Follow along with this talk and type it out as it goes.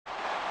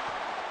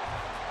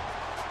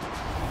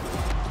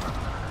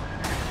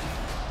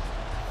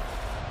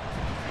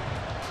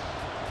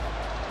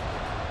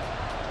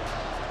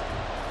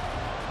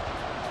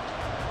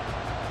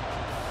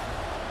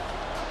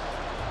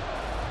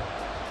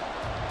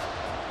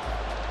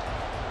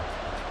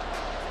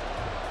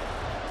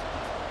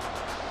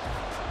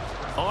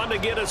On to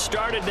get us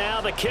started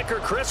now, the kicker,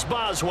 Chris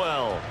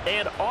Boswell.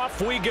 And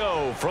off we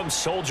go from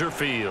Soldier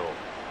Field.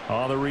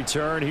 On the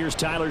return, here's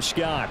Tyler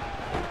Scott.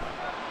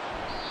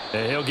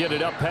 And he'll get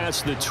it up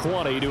past the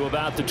 20 to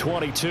about the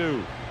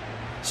 22.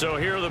 So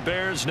here are the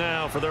Bears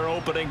now for their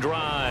opening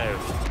drive.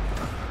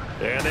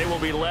 And they will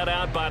be led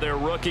out by their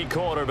rookie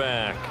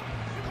quarterback.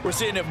 We're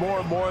seeing it more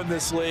and more in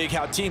this league,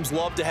 how teams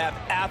love to have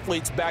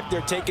athletes back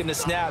there taking the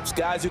snaps,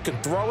 guys who can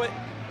throw it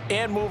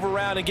and move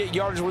around and get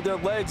yardage with their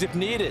legs if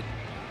needed.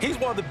 He's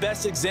one of the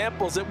best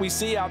examples that we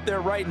see out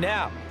there right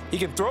now. He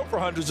can throw for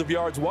hundreds of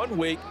yards one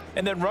week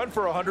and then run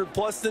for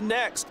 100+ the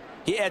next.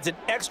 He adds an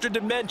extra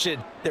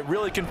dimension that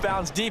really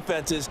confounds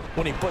defenses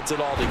when he puts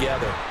it all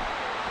together.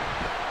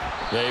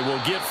 They will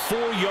get 4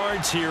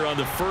 yards here on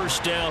the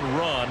first down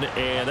run,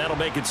 and that'll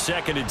make it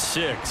 2nd and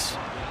 6.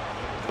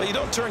 Well, you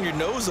don't turn your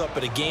nose up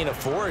at a gain of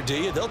 4,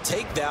 do you? They'll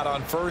take that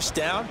on first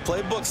down.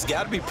 Playbook's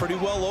got to be pretty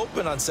well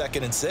open on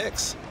 2nd and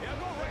 6.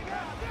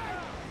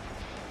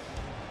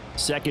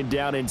 2nd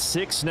down and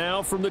 6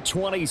 now from the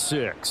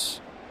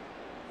 26.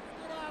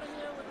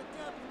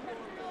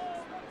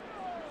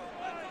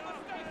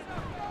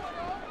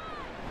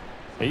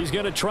 He's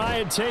going to try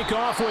and take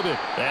off with it.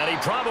 And he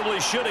probably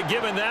should have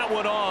given that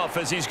one off,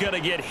 as he's going to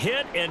get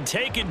hit and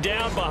taken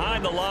down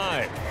behind the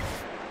line.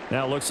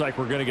 Now it looks like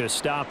we're going to get a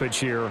stoppage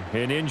here.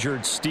 An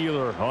injured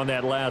Steeler on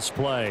that last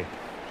play.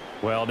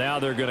 Well, now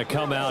they're going to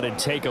come out and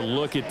take a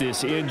look at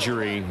this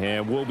injury,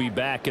 and we'll be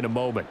back in a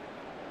moment.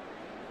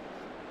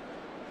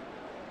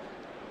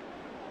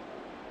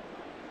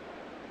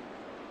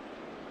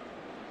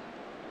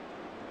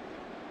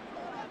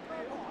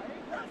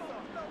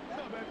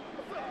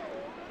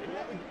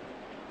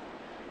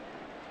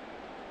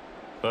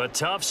 A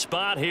tough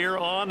spot here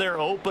on their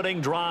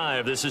opening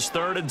drive. This is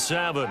 3rd and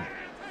 7.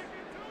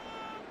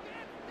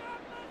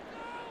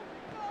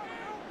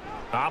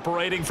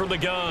 Operating from the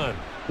gun,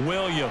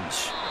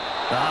 Williams.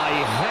 He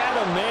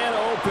had a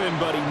man open,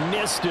 but he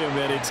missed him,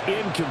 and it's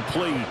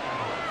incomplete.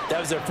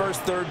 That was their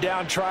first 3rd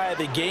down try of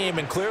the game,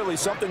 and clearly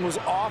something was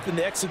off in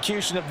the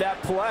execution of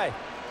that play.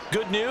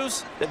 Good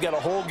news, they've got a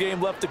whole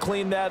game left to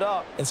clean that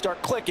up and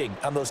start clicking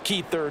on those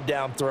key 3rd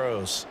down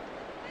throws.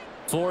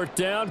 4th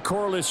down,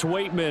 Corliss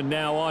Waitman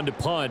now on to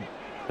punt.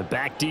 The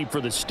back deep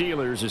for the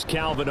Steelers is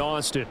Calvin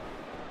Austin.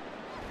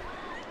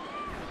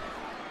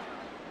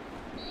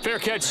 Fair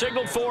catch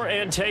signaled for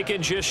and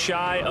taken just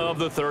shy of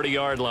the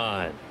 30-yard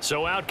line.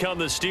 So out come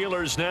the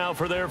Steelers now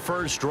for their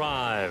first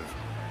drive.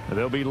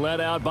 They'll be led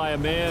out by a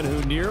man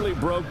who nearly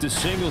broke the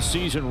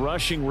single-season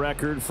rushing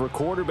record for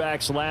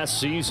quarterbacks last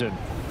season.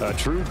 A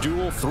true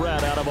dual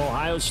threat out of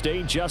Ohio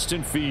State,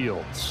 Justin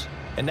Fields.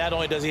 And not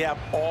only does he have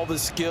all the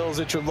skills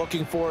that you're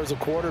looking for as a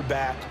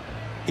quarterback,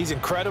 he's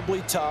incredibly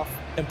tough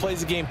and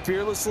plays the game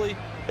fearlessly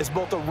as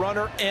both a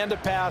runner and a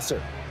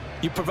passer.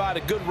 You provide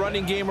a good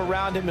running game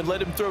around him and let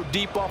him throw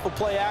deep off of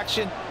play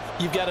action,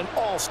 you've got an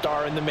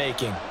all-star in the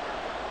making.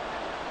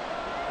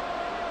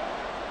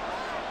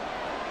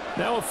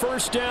 Now a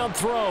first down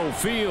throw,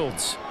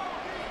 Fields.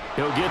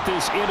 He'll get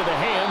this into the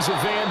hands of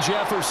Van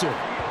Jefferson.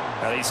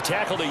 And he's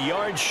tackled a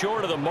yard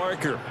short of the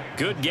marker.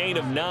 Good gain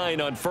of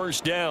 9 on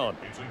first down.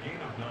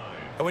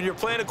 And when you're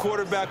playing a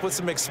quarterback with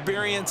some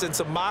experience and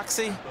some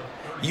moxie,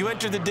 you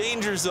enter the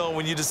danger zone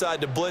when you decide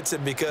to blitz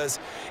him, because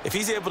if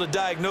he's able to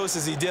diagnose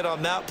as he did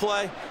on that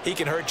play, he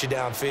can hurt you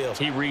downfield.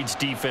 He reads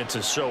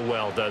defenses so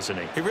well, doesn't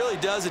he? He really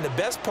does, and the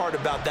best part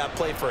about that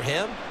play for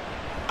him,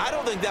 I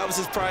don't think that was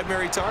his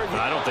primary target.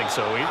 I don't think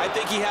so either. I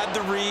think he had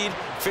the read,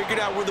 figured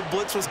out where the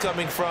blitz was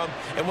coming from,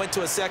 and went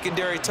to a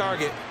secondary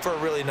target for a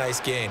really nice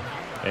gain.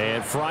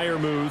 And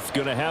Freiermuth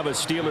going to have a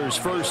Steelers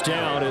first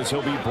down as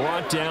he'll be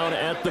brought down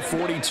at the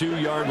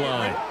 42-yard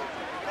line.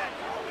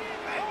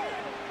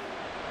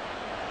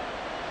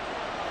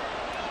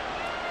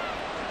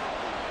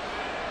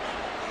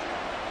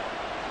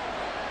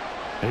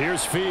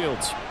 Here's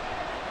Fields.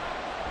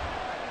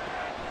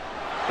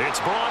 It's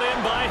brought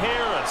in by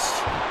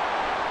Harris.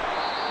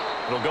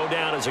 It'll go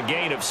down as a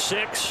gain of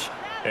 6,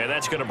 and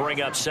that's going to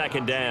bring up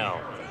 2nd down.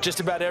 Just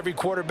about every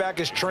quarterback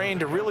is trained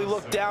to really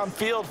look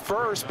downfield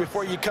first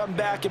before you come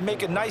back and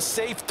make a nice,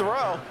 safe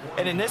throw.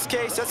 And in this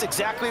case, that's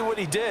exactly what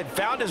he did.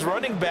 Found his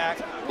running back,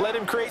 let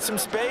him create some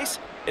space,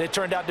 and it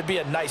turned out to be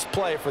a nice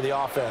play for the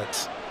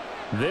offense.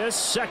 This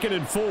 2nd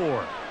and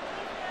 4.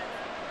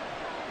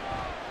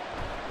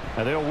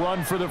 And they'll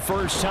run for the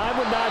first time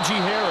with Najee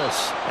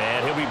Harris.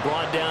 And he'll be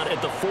brought down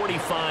at the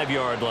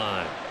 45-yard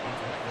line.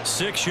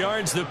 6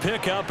 yards the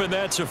pickup, and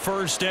that's a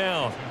first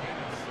down.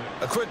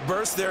 A quick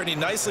burst there, and he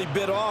nicely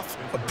bit off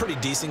a pretty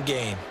decent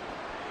gain.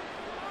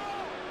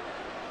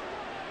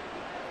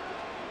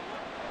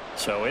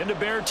 So into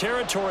Bear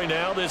territory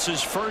now. This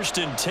is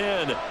 1st and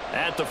 10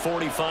 at the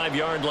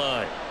 45-yard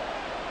line.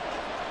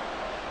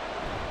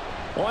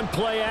 On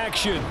play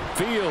action,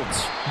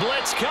 Fields.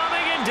 Blitz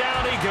coming, and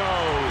down he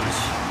goes.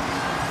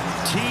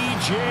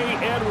 T.J.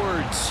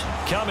 Edwards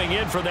coming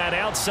in for that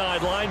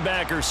outside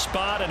linebacker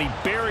spot, and he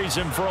buries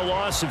him for a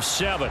loss of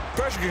 7.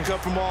 Pressure can come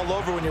from all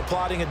over when you're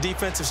plotting a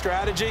defensive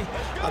strategy.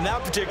 On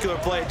that particular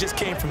play, it just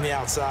came from the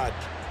outside.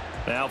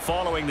 Now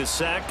following the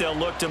sack, they'll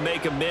look to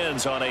make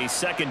amends on a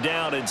 2nd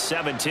down and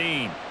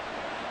 17.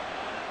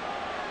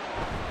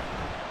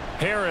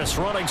 Harris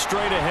running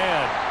straight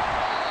ahead.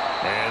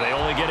 And they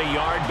only get a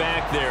yard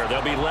back there.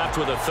 They'll be left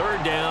with a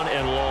 3rd down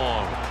and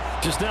long.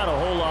 Just not a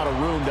whole lot of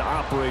room to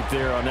operate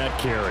there on that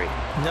carry.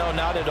 No,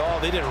 not at all.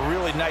 They did a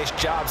really nice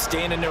job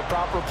staying in their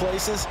proper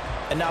places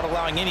and not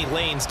allowing any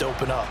lanes to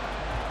open up.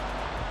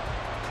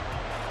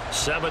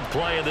 7th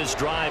play of this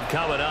drive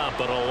coming up,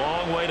 but a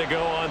long way to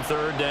go on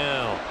 3rd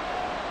down.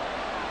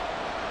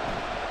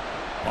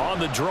 On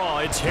the draw,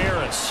 it's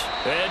Harris.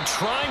 And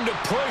trying to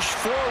push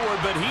forward,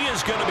 but he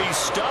is going to be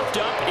stuffed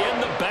up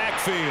in the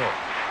backfield.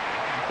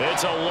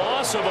 It's a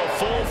loss of a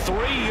full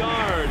 3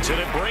 yards,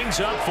 and it brings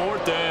up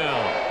 4th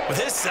down.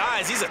 With his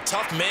size, he's a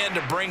tough man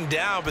to bring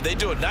down, but they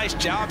do a nice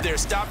job there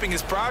stopping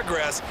his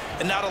progress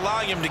and not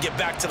allowing him to get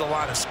back to the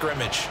line of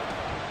scrimmage.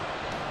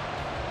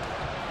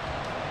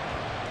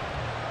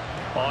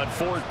 On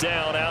 4th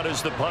down, out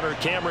is the punter,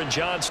 Cameron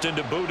Johnston,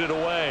 to boot it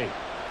away.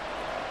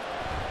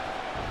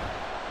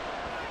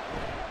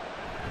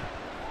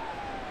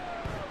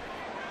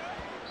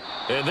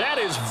 And that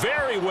is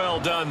very well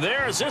done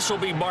there, as this will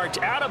be marked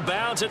out of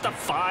bounds at the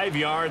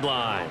 5-yard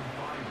line.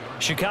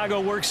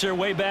 Chicago works their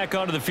way back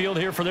onto the field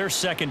here for their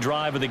 2nd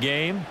drive of the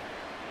game.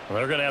 Well,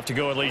 they're going to have to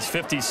go at least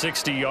 50,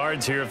 60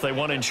 yards here if they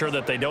want to ensure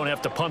that they don't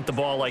have to punt the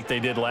ball like they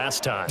did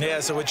last time.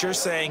 Yeah, so what you're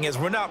saying is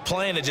we're not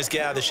playing to just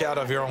get out of the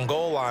shadow of your own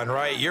goal line,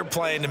 right? You're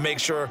playing to make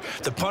sure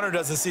the punter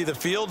doesn't see the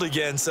field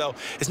again. So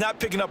it's not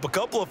picking up a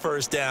couple of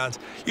 1st downs.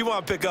 You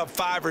want to pick up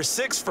 5 or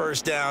 6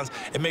 1st downs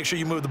and make sure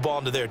you move the ball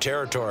into their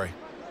territory.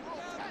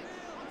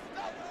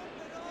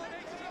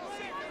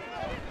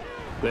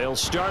 They'll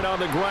start on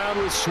the ground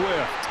with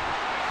Swift.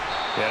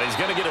 And he's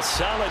going to get a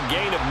solid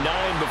gain of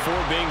 9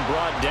 before being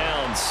brought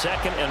down.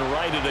 2nd and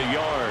right at a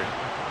yard.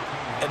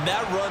 And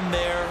that run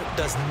there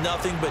does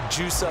nothing but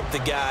juice up the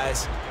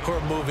guys who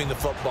are moving the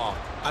football.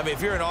 I mean,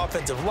 if you're an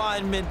offensive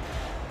lineman,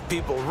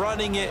 people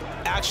running it,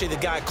 actually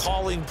the guy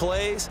calling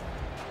plays,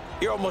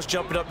 you're almost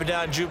jumping up and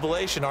down in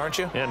jubilation, aren't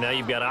you? And now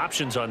you've got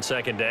options on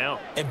 2nd down.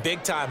 And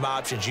big-time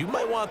options. You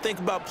might want to think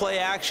about play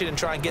action and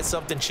try and get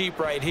something cheap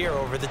right here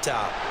over the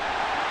top.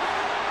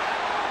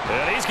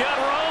 And he's got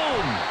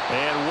room.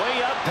 And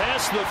way up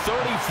past the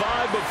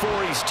 35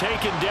 before he's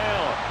taken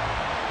down.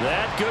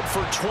 That good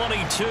for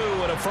 22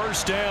 and a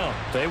 1st down.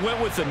 They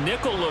went with the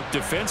nickel look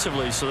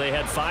defensively, so they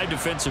had 5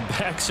 defensive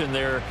backs in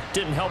there.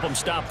 Didn't help them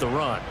stop the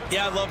run.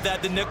 Yeah, I love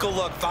that, the nickel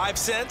look. 5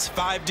 cents,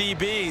 5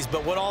 DBs.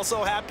 But what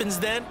also happens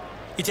then?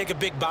 You take a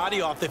big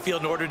body off the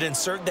field in order to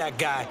insert that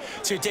guy.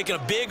 So you're taking a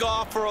big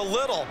off for a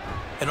little.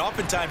 And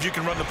oftentimes you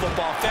can run the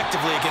football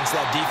effectively against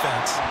that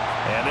defense.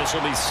 And this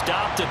will be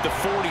stopped at the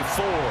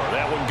 44.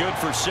 That one good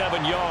for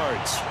 7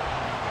 yards.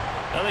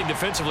 I think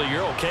defensively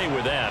you're okay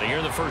with that. Here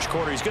in the 1st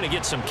quarter, he's going to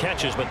get some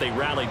catches, but they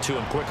rallied to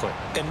him quickly.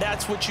 And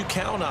that's what you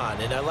count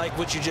on. And I like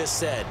what you just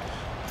said.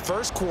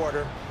 1st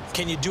quarter,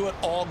 can you do it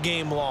all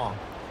game long?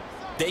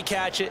 They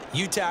catch it,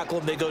 you tackle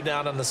them, they go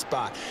down on the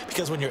spot.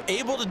 Because when you're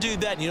able to do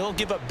that and you don't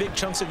give up big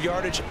chunks of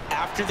yardage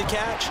after the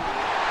catch.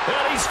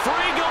 And he's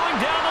free going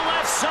down the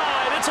left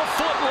side. It's a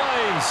foot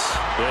race.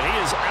 And he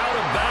is out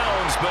of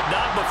bounds, but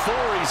not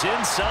before he's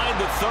inside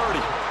the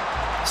 30.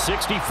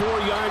 64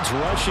 yards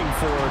rushing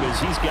for him as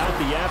he's got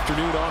the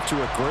afternoon off to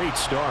a great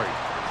start.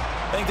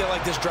 I think they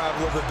like this drive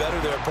a little bit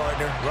better there,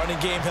 partner. Running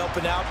game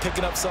helping out,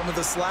 picking up some of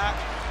the slack.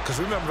 Because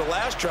remember the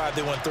last drive,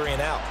 they went 3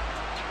 and out.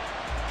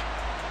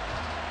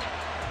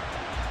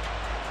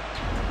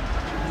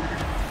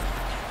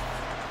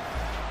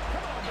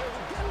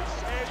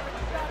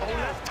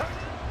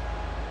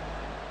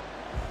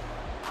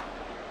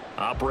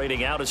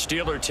 Operating out of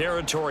Steeler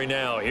territory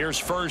now.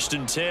 Here's 1st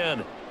and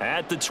 10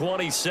 at the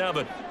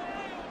 27.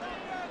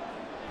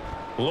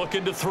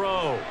 Looking to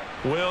throw.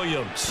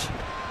 Williams.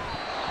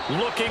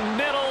 Looking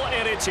middle,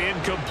 and it's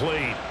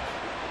incomplete.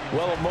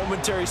 Well, a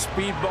momentary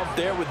speed bump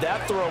there with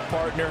that throw,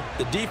 partner.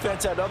 The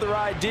defense had other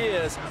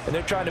ideas, and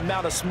they're trying to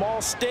mount a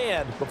small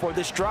stand before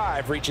this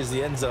drive reaches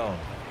the end zone.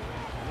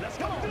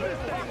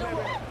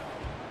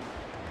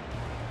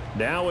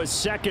 Now a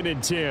 2nd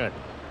and 10.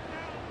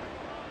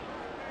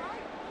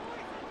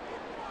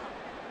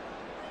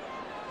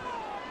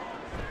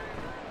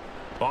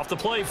 Off the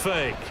play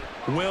fake.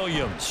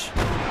 Williams.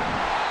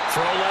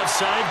 Throw left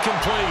side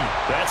complete.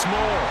 That's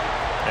more.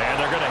 And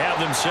they're going to have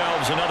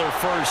themselves another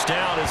 1st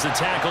down as the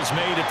tackle's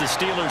made at the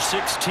Steelers'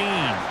 16.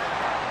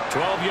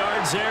 12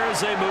 yards there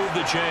as they move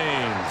the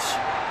chains.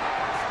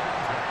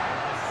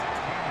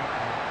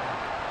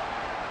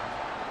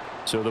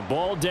 So the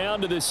ball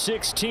down to the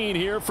 16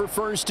 here for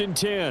 1st and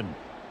 10.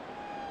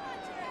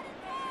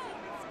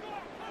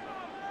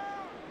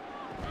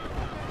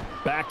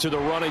 Back to the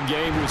running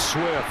game with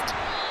Swift.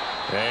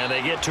 And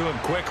they get to him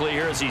quickly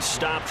here as he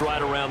stopped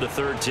right around the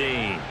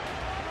 13.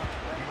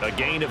 A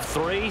gain of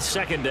 3,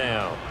 second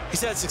down.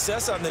 He's had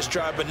success on this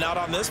drive, but not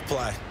on this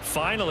play.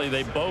 Finally,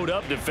 they bowed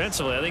up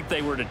defensively. I think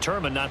they were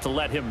determined not to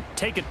let him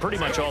take it pretty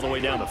much all the way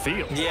down the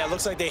field. Yeah, it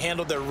looks like they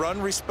handled their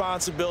run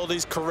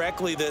responsibilities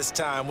correctly this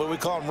time. What we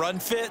call them run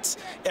fits,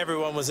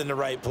 everyone was in the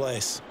right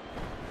place.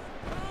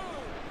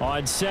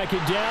 On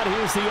second down,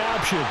 here's the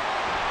option.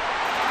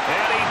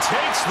 And he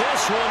takes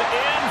this one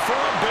in for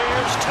a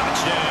Bears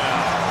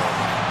touchdown.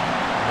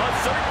 A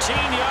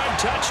 13-yard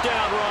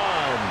touchdown run.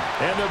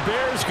 And the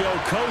Bears go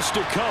coast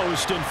to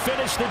coast and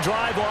finish the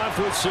drive off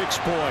with 6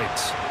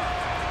 points.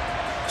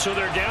 So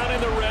they're down in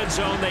the red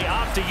zone. They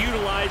opt to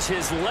utilize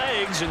his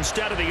legs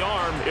instead of the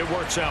arm. It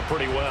works out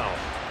pretty well.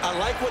 I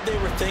like what they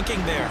were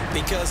thinking there,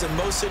 because in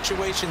most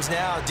situations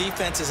now,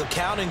 defense is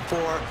accounting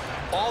for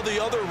all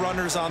the other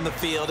runners on the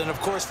field and, of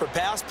course, for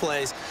pass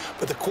plays.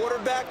 But the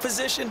quarterback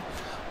position,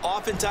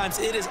 oftentimes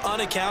it is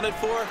unaccounted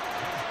for.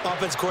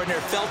 Offense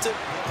coordinator felt it,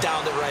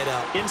 downed it right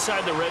out.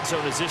 Inside the red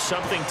zone, is this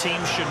something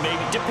teams should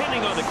maybe,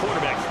 depending on the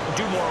quarterback,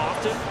 do more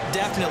often?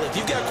 Definitely. If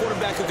you've got a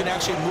quarterback who can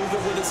actually move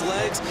it with his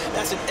legs,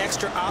 that's an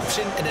extra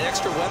option and an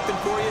extra weapon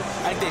for you.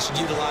 I think they should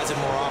utilize it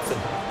more often.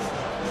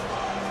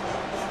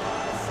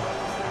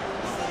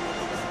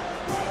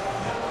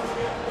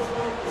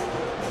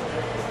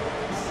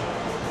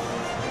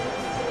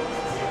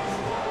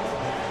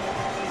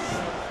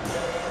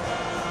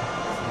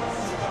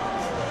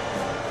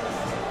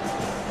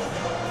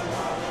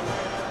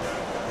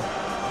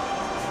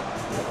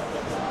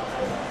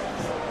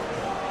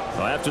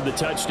 After the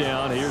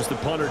touchdown, here's the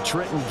punter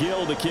Trenton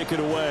Gill to kick it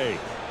away.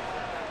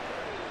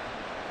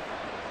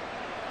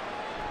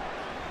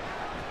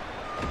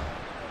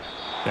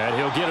 And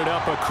he'll get it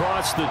up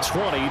across the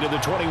 20 to the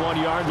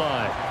 21-yard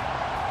line.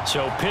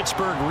 So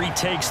Pittsburgh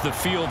retakes the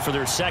field for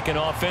their second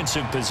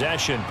offensive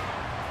possession.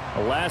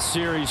 The last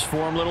series for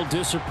them, a little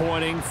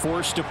disappointing,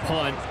 forced to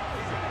punt.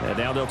 And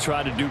now they'll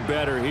try to do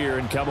better here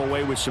and come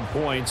away with some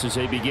points as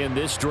they begin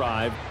this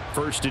drive,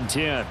 1st and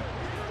 10.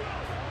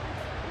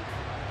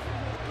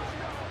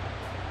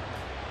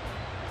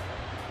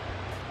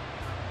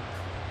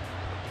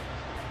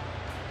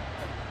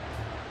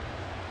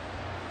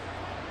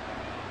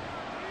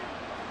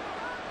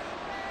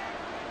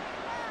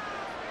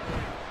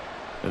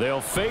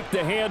 They'll fake the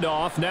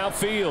handoff. Now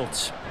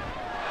Fields.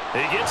 He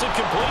gets it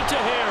complete to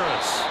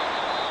Harris.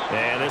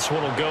 And this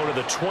one will go to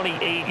the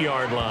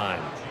 28-yard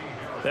line.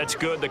 That's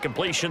good. The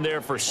completion there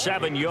for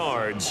 7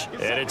 yards.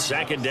 And it's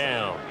 2nd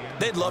down.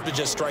 They'd love to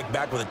just strike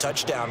back with a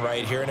touchdown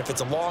right here. And if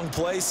it's a long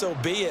play, so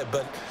be it.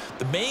 But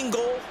the main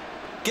goal,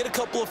 get a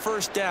couple of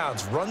first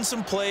downs. Run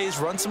some plays,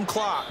 run some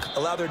clock.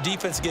 Allow their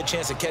defense to get a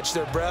chance to catch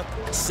their breath,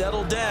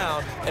 settle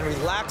down, and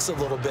relax a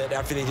little bit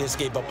after they just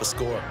gave up a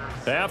score.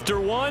 After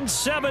one,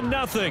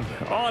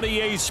 7-0 on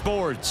EA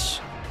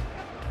Sports.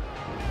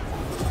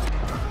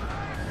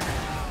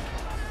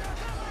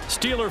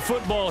 Steeler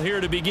football here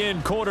to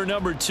begin quarter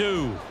number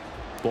 2.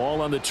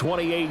 Ball on the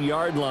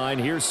 28-yard line.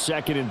 Here's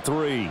 2nd and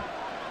 3.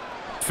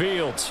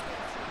 Fields.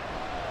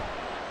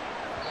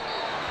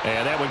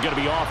 And that one going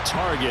to be off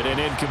target and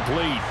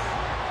incomplete.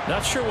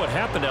 Not sure what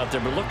happened out there,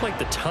 but it looked like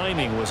the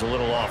timing was a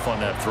little off on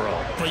that throw.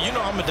 Well, you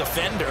know I'm a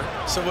defender,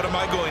 so what am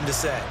I going to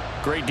say?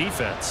 Great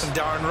defense.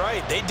 Darn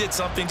right. They did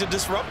something to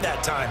disrupt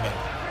that timing.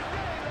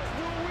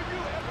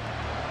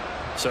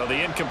 So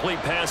the incomplete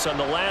pass on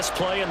the last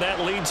play, and that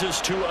leads us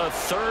to a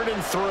 3rd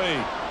and 3.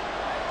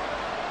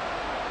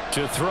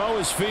 To throw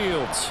is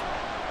Fields.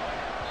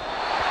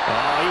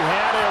 Oh, he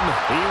had him.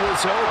 He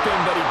was open,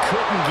 but he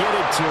couldn't get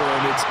it to him.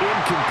 It's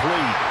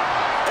incomplete.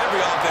 Every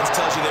offense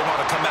tells you they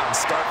want to come out and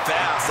start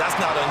fast. That's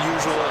not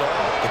unusual at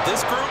all. But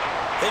this group,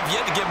 they've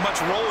yet to get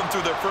much rolling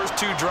through their first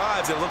 2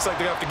 drives. It looks like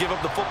they have to give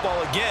up the football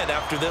again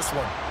after this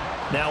one.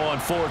 Now on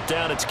 4th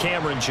down, it's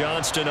Cameron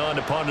Johnston on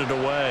to punt it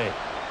away.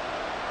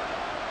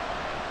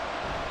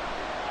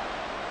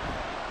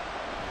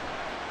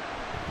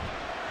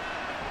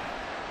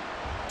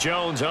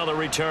 Jones on the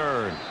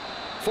return.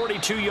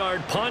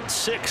 42-yard punt,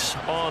 6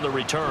 on the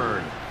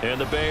return.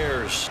 And the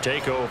Bears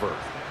take over.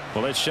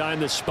 Well, let's shine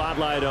the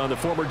spotlight on the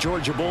former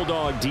Georgia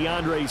Bulldog,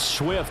 DeAndre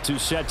Swift,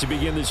 who's set to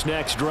begin this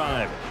next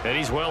drive. And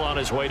he's well on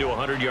his way to a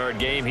 100-yard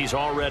game. He's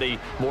already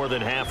more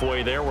than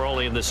halfway there. We're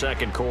only in the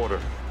 2nd quarter.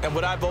 And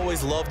what I've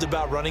always loved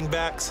about running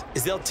backs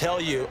is they'll tell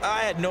you,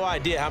 I had no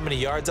idea how many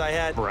yards I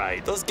had.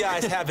 Right. Those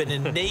guys have an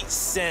innate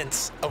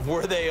sense of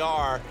where they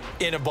are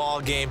in a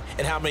ball game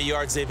and how many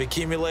yards they've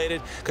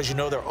accumulated, because you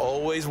know they're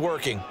always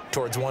working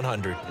towards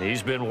 100.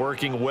 He's been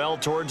working well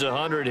towards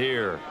 100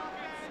 here.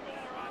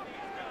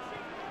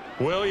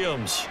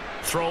 Williams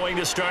throwing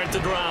to start the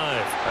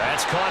drive.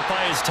 That's caught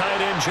by his tight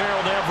end,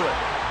 Gerald Everett.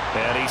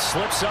 And he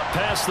slips up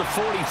past the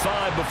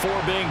 45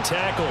 before being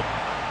tackled.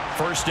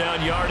 1st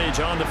down yardage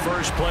on the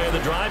first play of the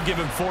drive. Give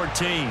him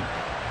 14.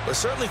 It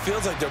certainly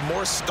feels like there are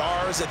more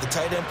stars at the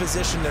tight end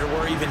position than there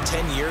were even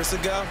 10 years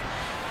ago.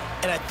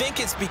 And I think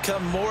it's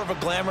become more of a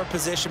glamour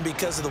position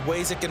because of the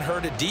ways it can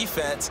hurt a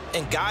defense,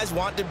 and guys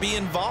want to be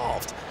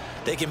involved.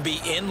 They can be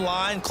in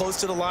line, close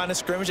to the line of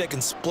scrimmage. They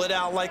can split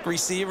out like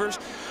receivers.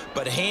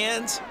 But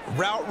hands,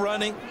 route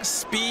running,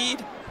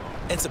 speed,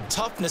 and some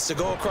toughness to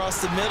go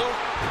across the middle,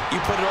 you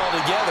put it all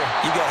together,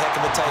 you got a heck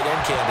of a tight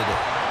end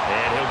candidate.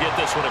 And he'll get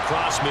this one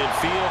across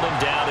midfield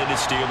and down into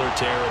Steeler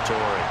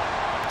territory.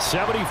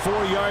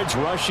 74 yards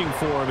rushing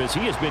for him as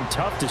he has been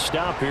tough to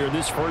stop here in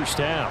this first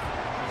half.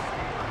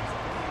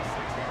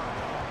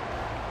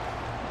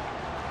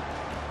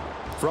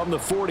 From the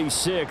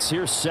 46,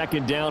 here's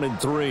 2nd down and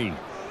 3.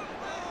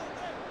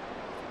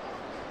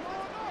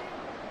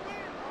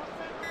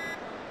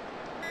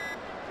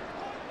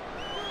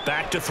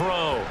 Back to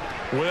throw.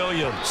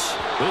 Williams.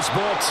 This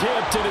ball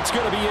tipped, and it's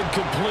going to be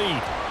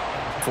incomplete.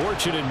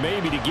 Fortunate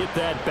maybe to get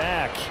that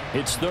back.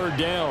 It's 3rd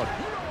down.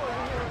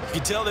 You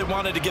can tell they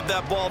wanted to get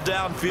that ball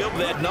downfield, but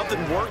they had nothing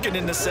working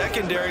in the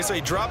secondary, so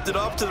he dropped it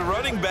off to the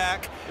running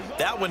back.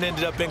 That one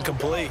ended up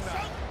incomplete.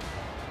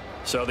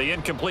 So the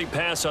incomplete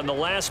pass on the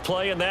last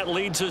play, and that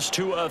leads us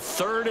to a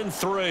 3rd and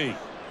 3.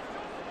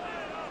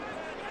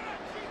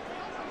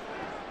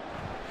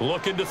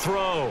 Looking to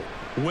throw.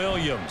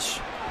 Williams.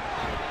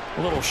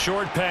 A little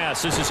short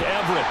pass. This is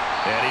Everett.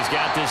 And he's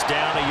got this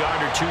down a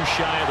yard or 2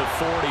 shy of the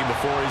 40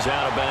 before he's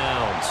out of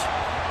bounds.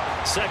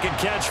 2nd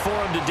catch for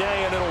him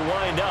today, and it'll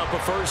wind up a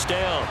 1st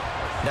down.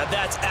 Now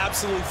that's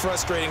absolutely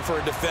frustrating for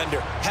a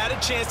defender. Had a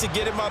chance to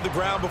get him on the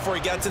ground before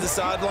he got to the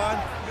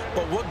sideline,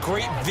 but what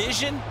great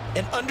vision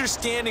and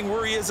understanding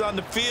where he is on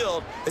the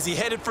field as he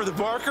headed for the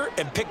marker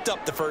and picked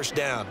up the 1st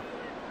down.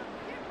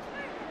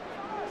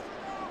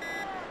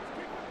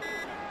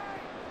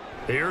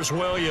 Here's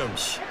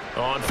Williams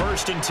on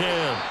 1st and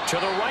 10. To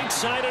the right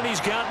side, and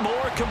he's got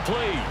more,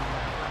 complete.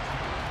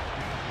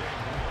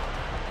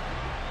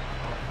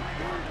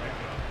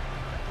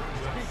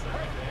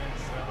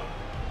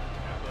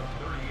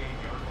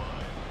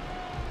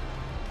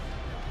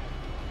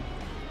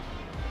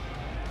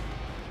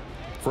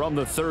 From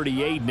the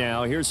 38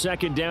 now, here's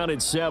 2nd down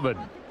and 7.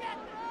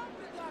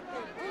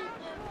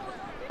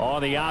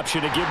 On the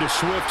option to give to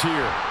Swift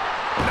here.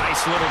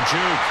 Nice little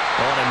juke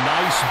on a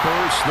nice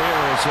burst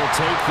there as he'll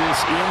take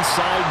this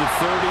inside the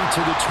 30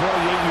 to the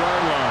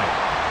 28-yard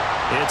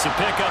line. It's a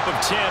pickup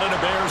of 10 and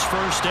a Bears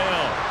 1st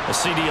down. A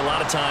CD a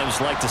lot of times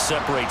like to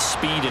separate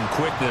speed and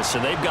quickness,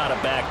 and they've got a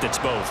back that's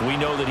both. We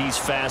know that he's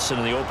fast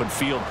in the open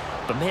field,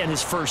 but man,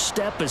 his first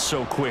step is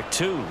so quick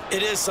too.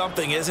 It is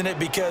something, isn't it?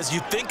 Because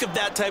you think of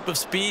that type of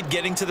speed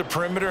getting to the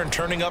perimeter and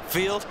turning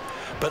upfield,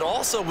 but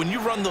also when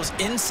you run those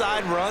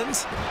inside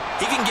runs,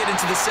 he can get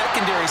into the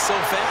secondary so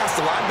fast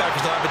the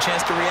linebackers don't have a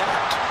chance to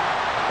react.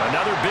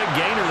 Another big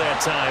gainer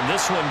that time.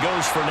 This one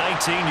goes for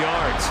 19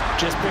 yards.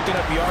 Just picking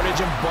up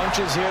yardage in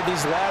bunches here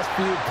these last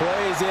few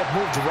plays. They have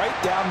moved right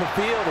down the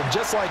field, and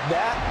just like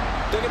that,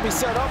 they're going to be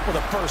set up for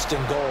the 1st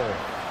and goal.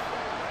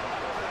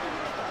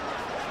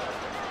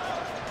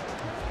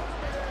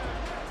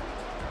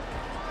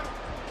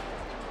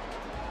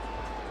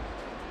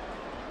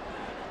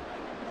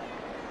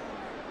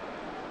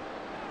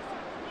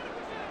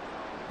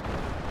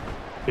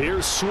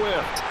 Here's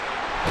Swift.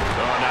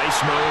 Oh, nice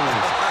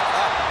move.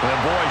 And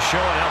boy,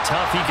 showing how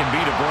tough he can be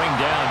to bring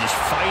down, just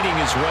fighting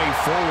his way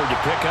forward to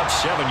pick up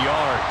 7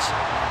 yards.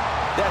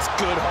 That's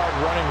good hard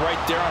running right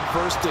there on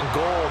 1st and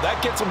goal.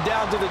 That gets him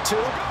down to the 2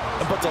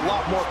 and puts a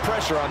lot more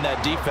pressure on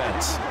that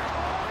defense.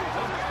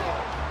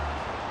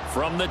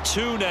 From the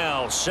 2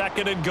 now,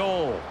 2nd and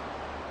goal.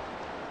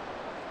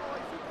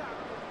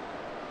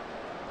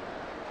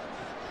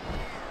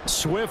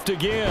 Swift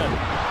again.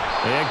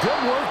 And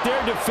good work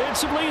there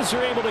defensively as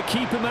they're able to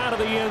keep him out of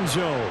the end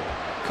zone.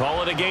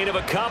 Call it a gain of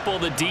a couple.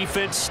 The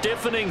defense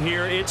stiffening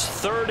here. It's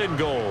 3rd and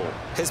goal.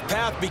 His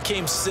path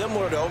became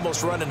similar to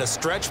almost running a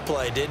stretch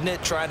play, didn't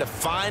it? Trying to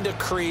find a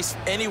crease,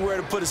 anywhere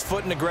to put his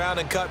foot in the ground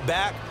and cut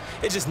back.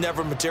 It just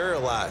never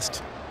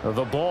materialized.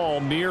 The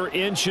ball mere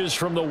inches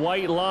from the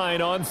white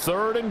line on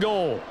 3rd and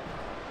goal.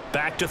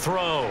 Back to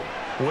throw.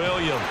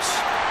 Williams.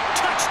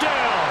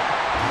 Touchdown!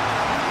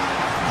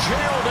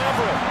 Gerald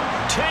Everett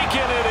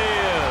taking it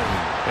in.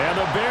 And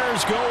the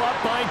Bears go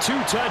up by 2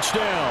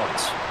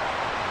 touchdowns.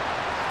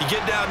 You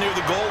get down near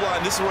the goal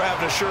line, this is where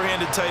having a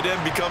sure-handed tight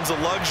end becomes a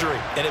luxury,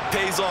 and it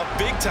pays off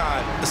big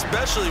time,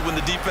 especially when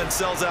the defense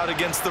sells out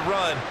against the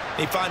run, and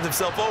he finds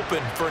himself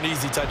open for an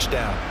easy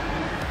touchdown.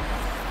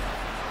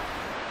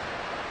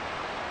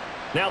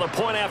 Now the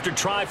point after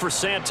try for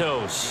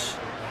Santos.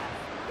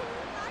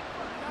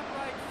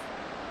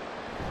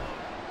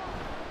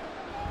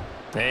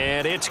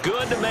 And it's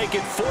good to make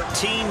it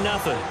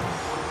 14-0.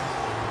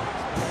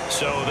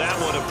 So that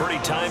one a pretty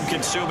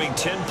time-consuming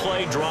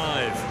 10-play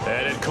drive.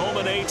 And it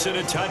culminates in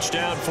a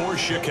touchdown for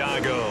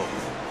Chicago.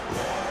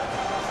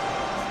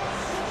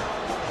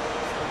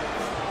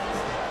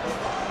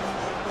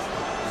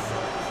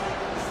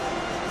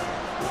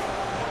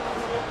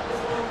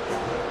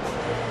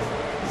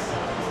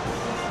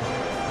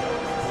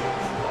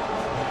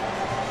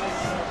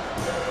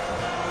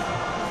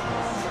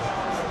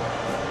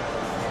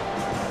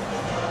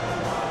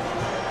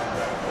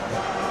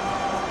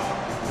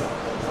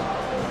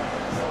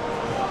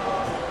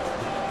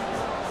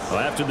 Well,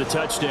 after the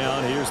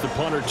touchdown, here's the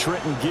punter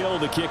Trenton Gill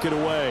to kick it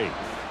away.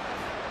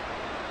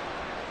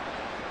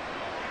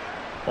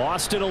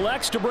 Austin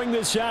elects to bring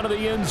this out of the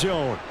end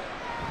zone.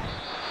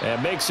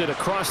 And makes it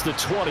across the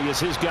 20 as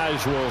his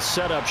guys will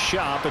set up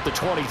shop at the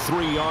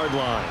 23-yard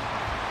line.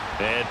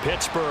 And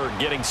Pittsburgh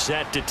getting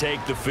set to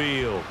take the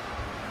field.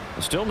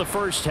 Still in the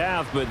first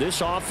half, but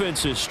this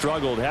offense has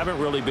struggled. Haven't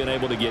really been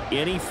able to get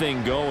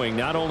anything going,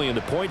 not only in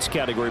the points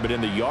category, but in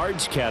the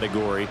yards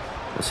category.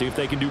 We'll see if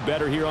they can do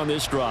better here on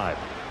this drive.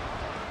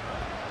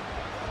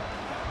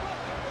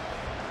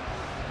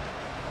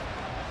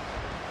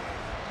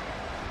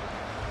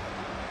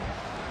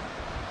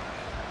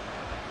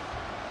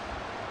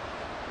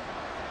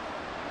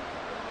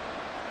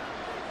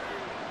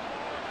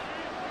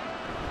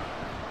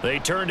 They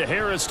turn to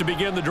Harris to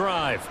begin the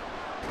drive.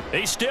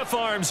 He stiff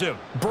arms him,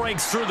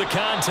 breaks through the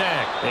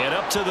contact, and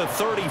up to the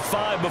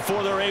 35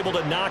 before they're able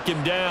to knock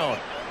him down.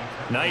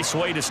 Nice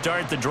way to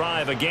start the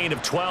drive, a gain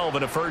of 12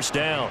 and a first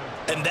down.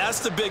 And that's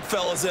the big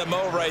fella's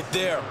MO right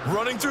there.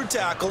 Running through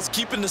tackles,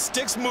 keeping the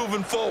sticks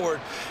moving forward.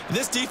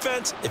 This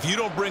defense, if you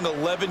don't bring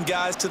 11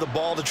 guys to the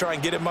ball to try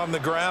and get him on the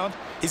ground,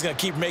 he's going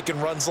to keep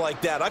making runs like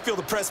that. I feel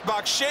the press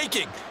box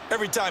shaking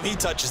every time he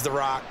touches the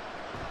rock.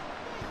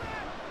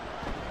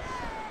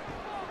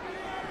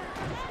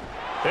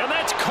 And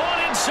that's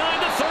caught inside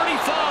the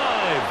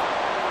 35.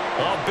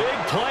 A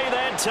big play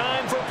that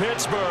time for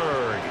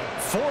Pittsburgh.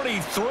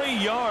 43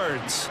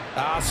 yards.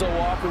 So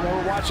often when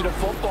we're watching a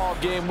football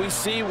game, we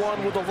see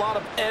one with a lot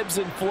of ebbs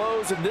and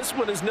flows, and this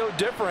one is no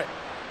different.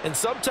 And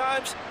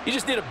sometimes you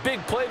just need a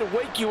big play to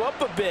wake you up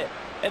a bit.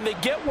 And they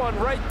get one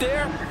right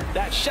there.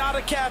 That shot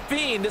of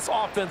caffeine this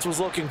offense was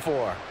looking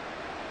for.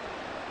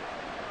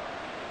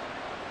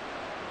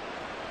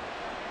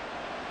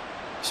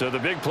 So the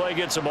big play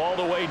gets them all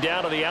the way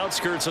down to the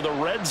outskirts of the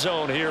red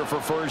zone here for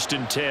 1st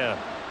and 10.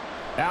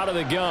 Out of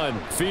the gun,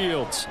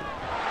 Fields.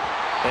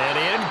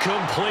 And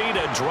incomplete,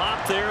 a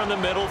drop there in the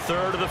middle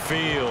third of the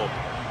field.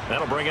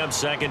 That'll bring up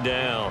 2nd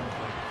down.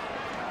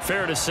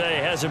 Fair to say,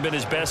 hasn't been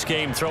his best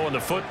game throwing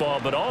the football,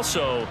 but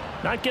also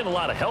not getting a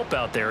lot of help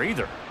out there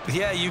either.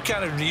 Yeah, you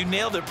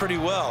nailed it pretty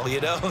well,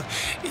 you know.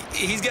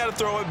 He's got to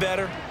throw it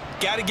better,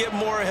 got to get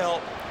more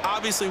help.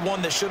 Obviously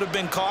one that should have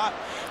been caught.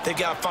 They've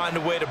got to find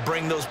a way to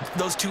bring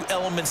those two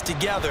elements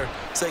together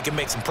so they can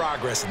make some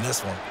progress in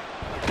this one.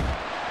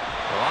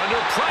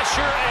 Under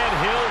pressure, and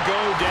he'll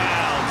go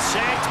down.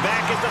 Sacked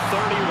back at the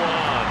 31.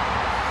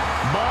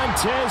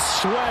 Montez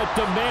Sweat,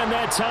 the man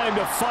that time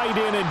to fight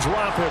in and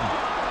drop him.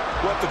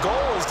 What the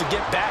goal is to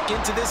get back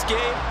into this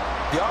game,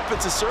 the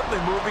offense is certainly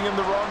moving in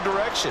the wrong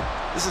direction.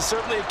 This is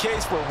certainly a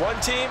case where one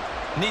team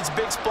needs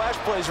big splash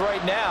plays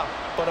right now,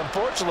 but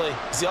unfortunately,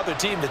 it's the other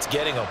team that's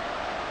getting them.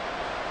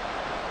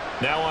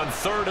 Now on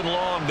 3rd and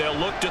long, they'll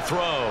look to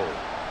throw.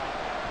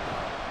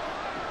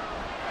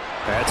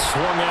 That's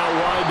swung out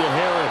wide to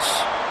Harris.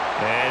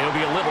 And he'll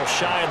be a little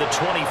shy of the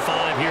 25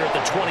 here at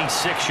the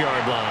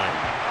 26-yard line.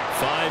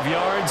 5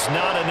 yards,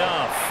 not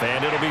enough,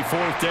 and it'll be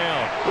 4th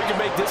down. We can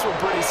make this one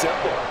pretty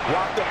simple.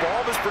 Locked up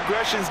all of his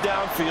progressions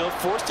downfield,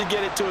 forced to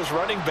get it to his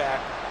running back.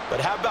 But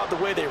how about the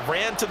way they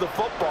ran to the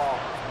football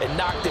and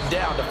knocked him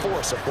down to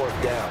force a 4th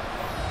down?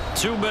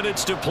 2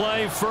 minutes to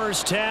play,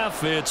 first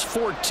half. It's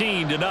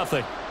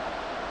 14-0.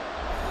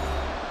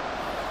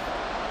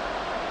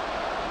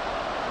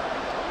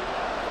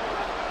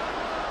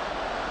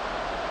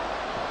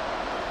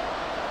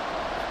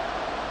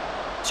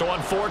 So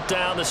on 4th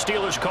down, the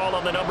Steelers call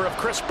on the number of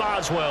Chris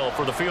Boswell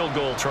for the field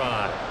goal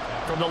try.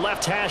 From the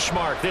left hash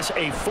mark, this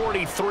a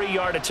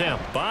 43-yard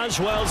attempt.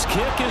 Boswell's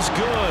kick is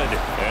good,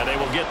 and they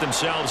will get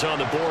themselves on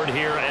the board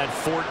here at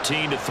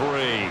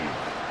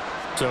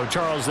 14-3. So,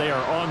 Charles, they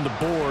are on the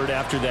board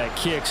after that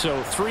kick.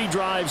 So 3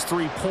 drives,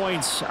 3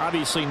 points.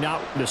 Obviously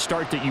not the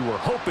start that you were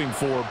hoping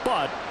for,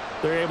 but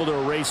they're able to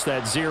erase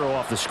that 0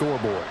 off the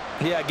scoreboard.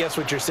 Yeah, I guess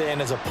what you're saying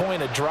is a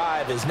point a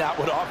drive is not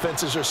what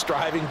offenses are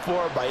striving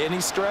for by any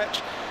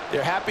stretch.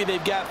 They're happy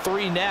they've got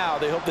 3 now.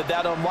 They hope that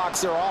that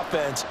unlocks their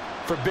offense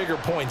for bigger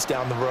points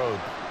down the road.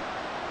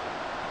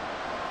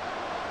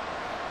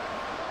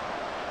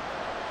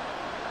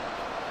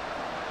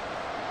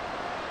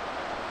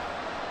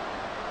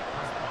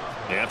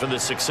 After the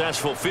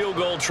successful field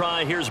goal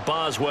try, here's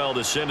Boswell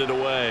to send it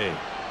away.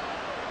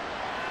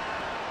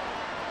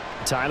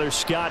 Tyler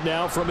Scott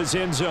now from his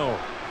end zone.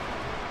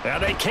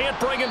 And they can't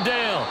bring him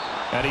down.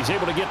 And he's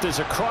able to get this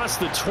across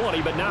the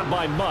 20, but not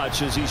by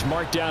much, as he's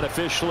marked down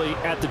officially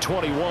at the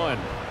 21.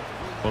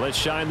 Well, let's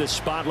shine the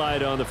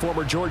spotlight on the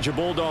former Georgia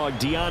Bulldog,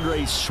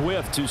 DeAndre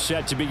Swift, who's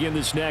set to begin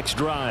this next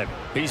drive.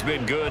 He's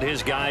been good.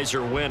 His guys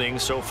are winning.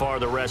 So far,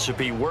 the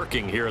recipe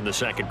working here in the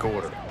 2nd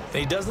quarter. And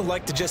he doesn't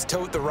like to just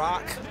tote the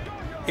rock.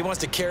 He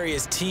wants to carry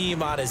his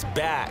team on his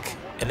back,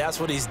 and that's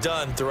what he's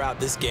done throughout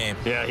this game.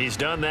 Yeah, he's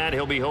done that.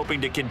 He'll be hoping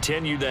to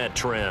continue that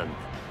trend.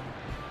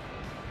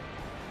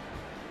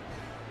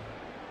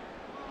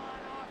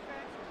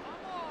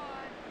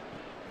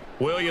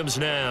 Williams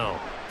now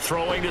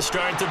throwing to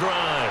start the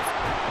drive.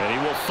 And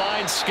he will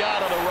find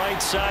Scott on the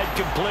right side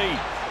complete.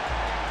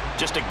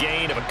 Just a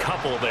gain of a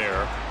couple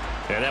there.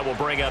 And that will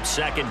bring up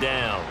second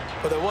down.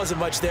 Well, there wasn't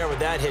much there with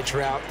that hitch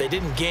route. They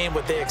didn't gain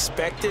what they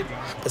expected.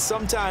 But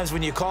sometimes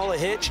when you call a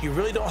hitch, you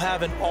really don't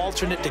have an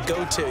alternate to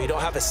go to. You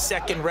don't have a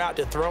second route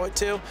to throw it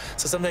to.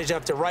 So sometimes you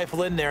have to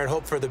rifle in there and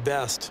hope for the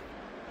best.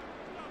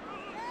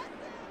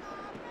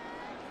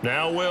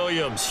 Now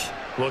Williams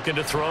looking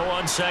to throw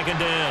on second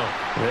down.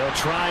 They'll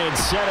try and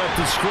set up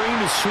the screen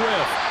to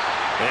Swift.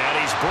 And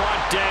he's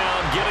brought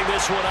down, getting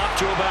this one up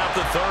to about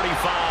the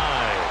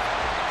 35.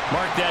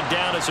 Mark that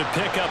down as a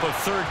pickup of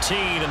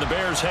 13, and the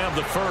Bears have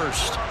the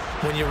first.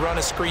 When you run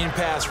a screen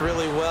pass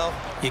really well,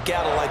 you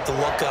got to like the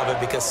look of it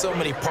because so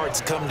many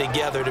parts come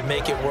together to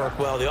make it work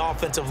well. The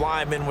offensive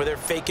linemen, where they're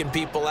faking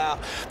people out,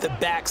 the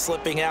back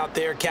slipping out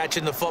there,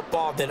 catching the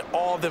football, then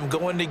all of them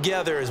going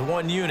together as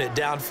one unit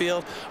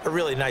downfield, a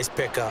really nice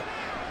pickup.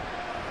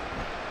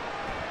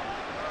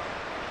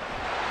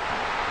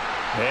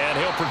 And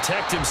he'll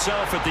protect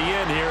himself at the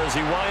end here as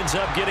he winds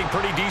up getting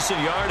pretty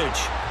decent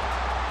yardage.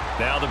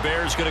 Now the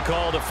Bears going to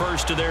call the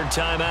first of their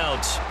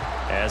timeouts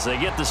as they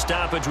get the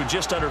stoppage with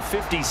just under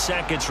 50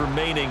 seconds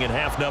remaining in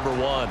half number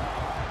 1.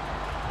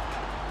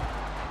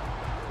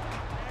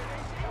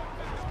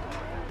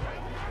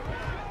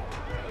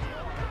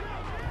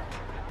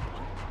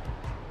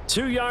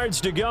 Two yards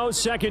to go,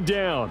 second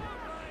down.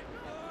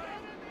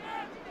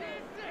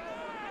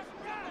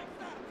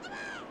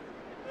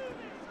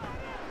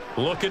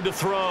 Looking to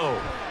throw.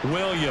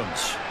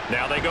 Williams.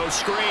 Now they go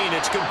screen.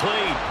 It's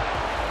complete.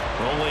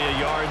 Only a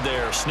yard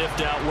there.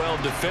 Sniffed out well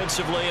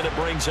defensively, and it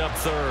brings up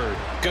third.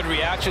 Good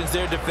reactions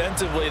there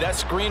defensively. That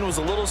screen was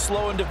a little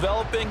slow in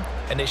developing,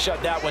 and they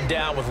shut that one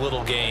down with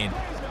little gain.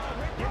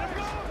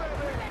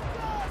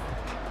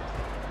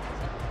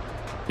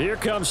 Here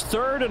comes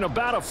third and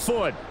about a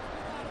foot.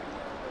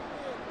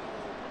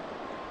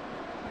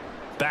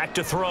 Back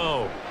to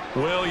throw.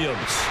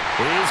 Williams.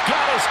 He's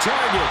got his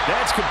target.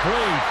 That's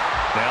complete.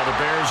 Now the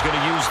Bears going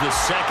to use the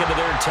second of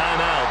their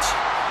timeouts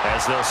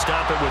as they'll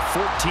stop it with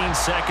 14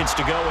 seconds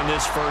to go in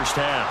this first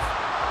half.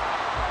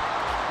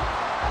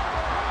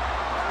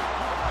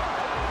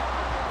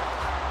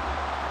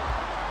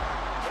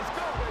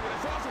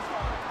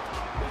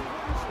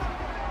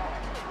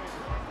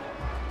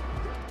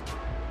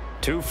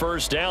 Two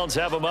first downs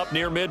have them up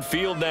near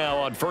midfield now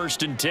on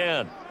 1st and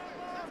 10.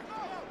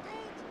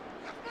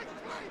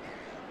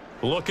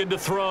 Looking to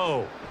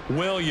throw.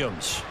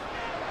 Williams.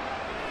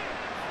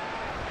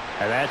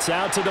 And that's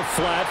out to the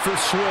flat for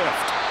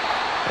Swift.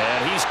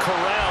 And he's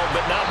corralled,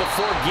 but not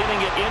before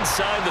getting it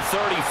inside the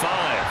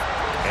 35.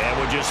 And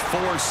with just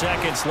 4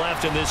 seconds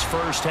left in this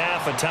first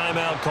half, a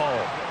timeout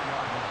call.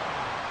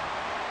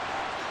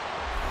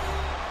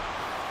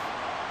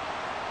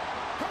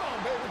 Come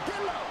on, baby,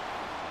 get low.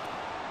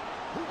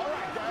 All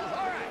right, guys,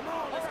 all right.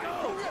 Let's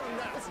go.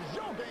 This is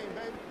your game,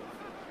 baby.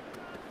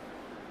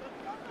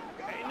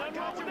 Ain't nothing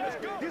wrong with this.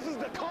 This is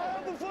the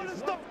calm before the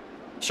storm.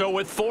 So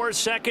with 4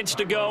 seconds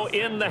to go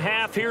in the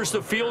half, here's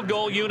the field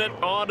goal unit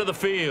onto the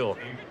field.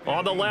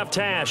 On the left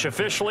hash,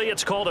 officially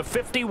it's called a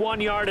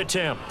 51-yard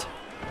attempt.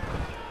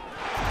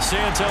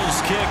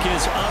 Santos' kick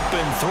is up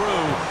and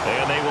through,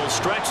 and they will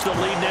stretch the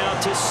lead now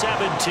to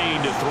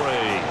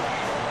 17-3.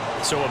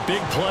 So a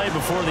big play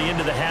before the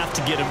end of the half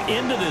to get them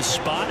into this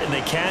spot, and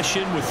they cash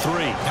in with 3.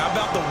 How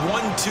about the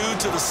 1-2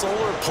 to the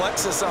solar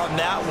plexus on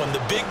that one?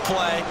 The big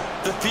play,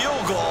 the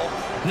field goal,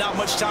 not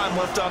much time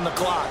left on the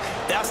clock.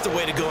 That's the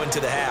way to go into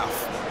the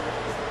half.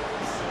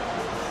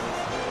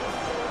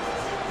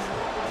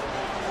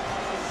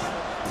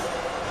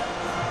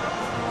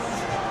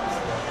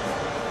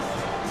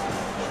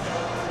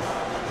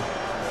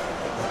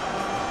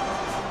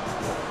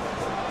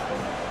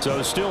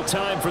 So still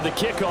time for the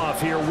kickoff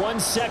here. 1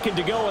 second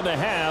to go in the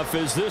half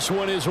as this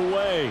one is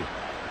away.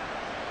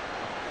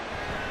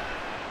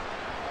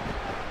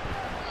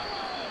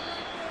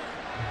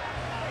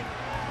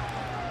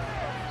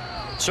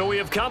 So we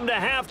have come to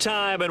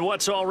halftime in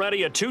what's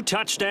already a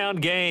 2-touchdown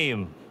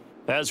game.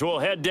 As we'll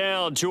head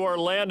down to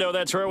Orlando,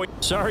 that's where we...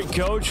 Sorry,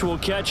 Coach. We'll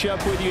catch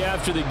up with you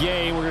after the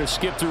game. We're going to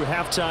skip through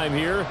halftime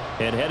here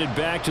and headed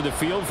back to the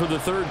field for the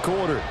third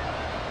quarter.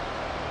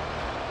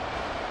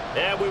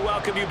 And we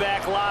welcome you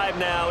back live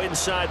now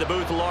inside the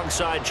booth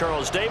alongside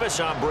Charles Davis.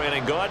 I'm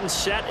Brandon Gaudin,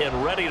 set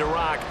and ready to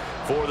rock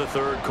for the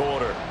third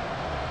quarter.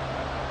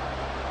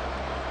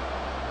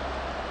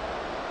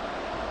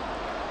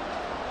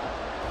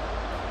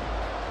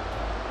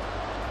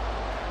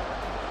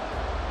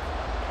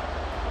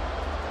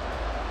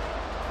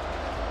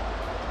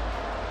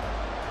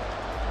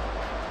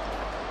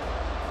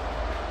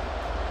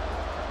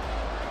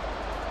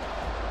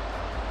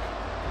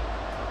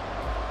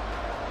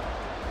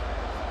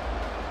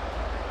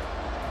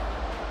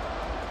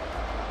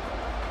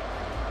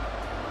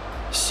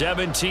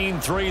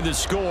 (17-3) the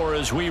score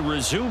as we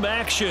resume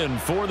action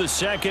for the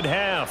second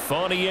half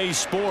on EA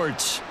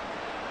Sports.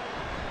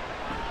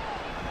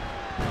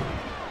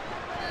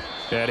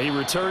 And he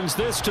returns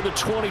this to the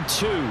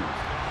 22.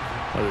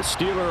 The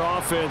Steeler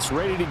offense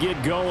ready to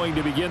get going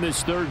to begin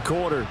this third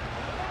quarter.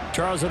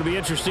 Charles, it'll be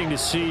interesting to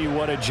see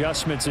what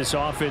adjustments this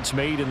offense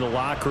made in the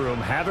locker room.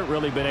 Haven't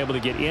really been able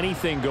to get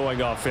anything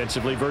going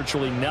offensively,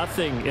 virtually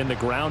nothing in the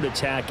ground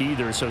attack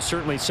either. So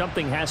certainly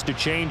something has to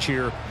change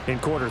here in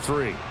quarter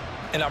 3.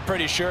 And I'm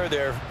pretty sure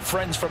their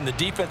friends from the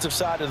defensive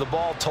side of the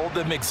ball told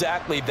them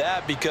exactly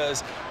that,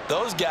 because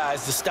those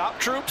guys, the stop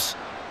troops,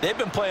 they've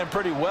been playing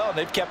pretty well, and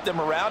they've kept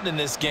them around in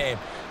this game.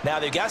 Now,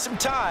 they've got some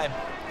time.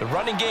 The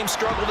running game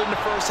struggled in the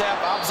first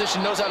half.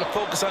 Opposition knows how to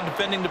focus on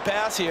defending the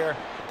pass here.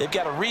 They've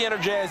got to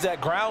re-energize that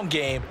ground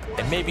game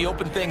and maybe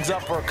open things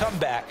up for a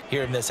comeback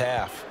here in this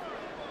half.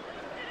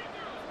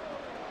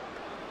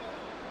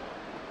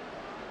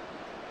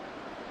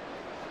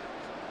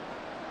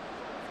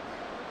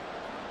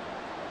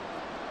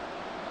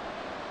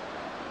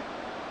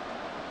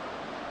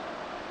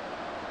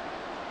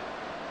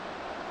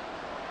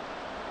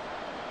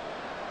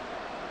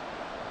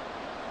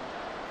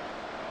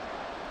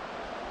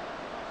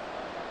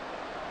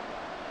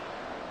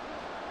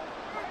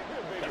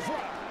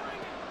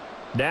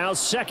 Now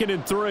 2nd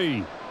and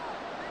 3.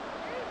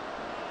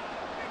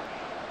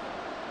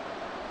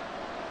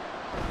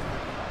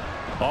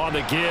 On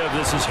the give,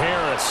 this is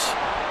Harris.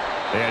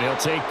 And he'll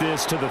take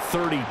this to the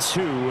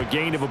 32, a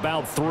gain of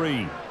about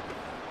 3.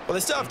 Well, they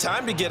still have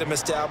time to get him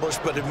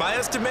established, but in my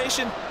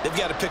estimation, they've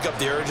got to pick up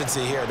the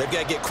urgency here. They've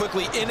got to get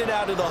quickly in and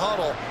out of the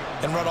huddle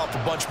and run off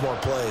a bunch more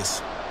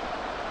plays.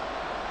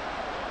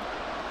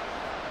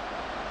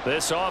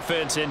 This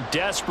offense in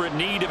desperate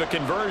need of a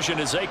conversion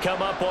as they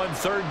come up on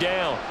 3rd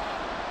down.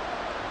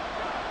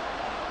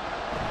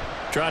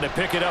 Trying to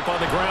pick it up on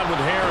the ground with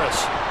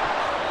Harris.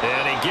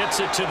 And he gets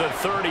it to the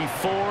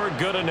 34.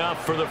 Good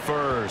enough for the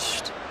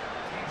first.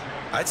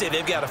 I'd say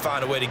they've got to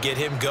find a way to get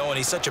him going.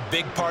 He's such a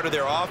big part of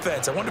their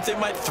offense. I wonder if they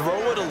might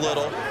throw it a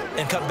little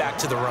and come back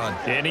to the run.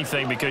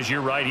 Anything, because you're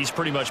right. He's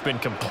pretty much been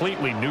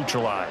completely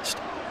neutralized.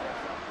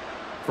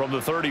 From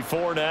the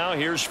 34 now,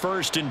 here's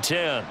 1st and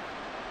 10.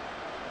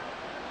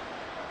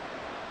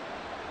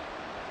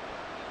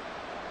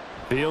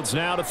 Fields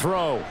now to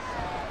throw.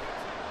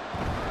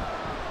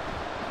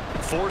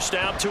 Forced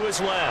out to his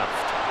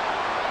left.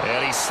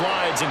 And he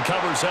slides and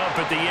covers up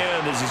at the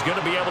end as he's going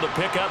to be able to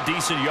pick up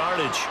decent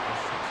yardage.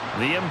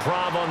 The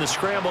improv on the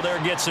scramble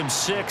there gets him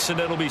 6,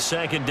 and it'll be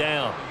 2nd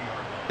down.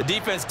 The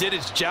defense did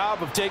its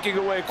job of taking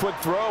away a quick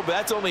throw, but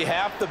that's only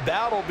half the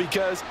battle,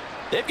 because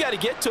they've got to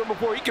get to him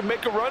before he can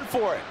make a run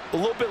for it. A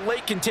little bit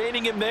late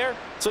containing him there,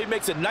 so he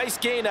makes a nice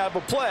gain out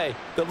of a play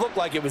that looked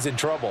like it was in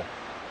trouble.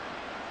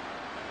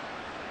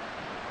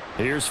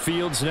 Here's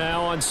Fields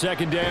now on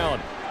 2nd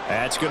down.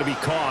 That's going to be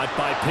caught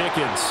by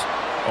Pickens.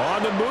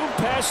 On the move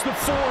past the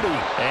 40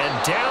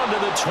 and down to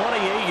the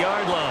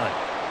 28-yard line.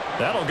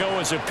 That'll go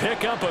as a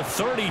pickup of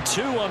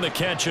 32 on the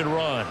catch and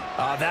run.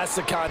 That's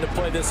the kind of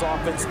play this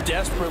offense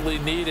desperately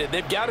needed.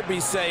 They've got to be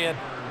saying,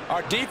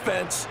 our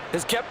defense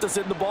has kept us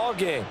in the ball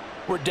game.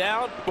 We're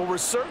down, but we're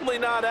certainly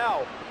not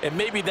out. And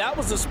maybe that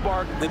was the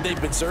spark that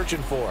they've been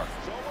searching for.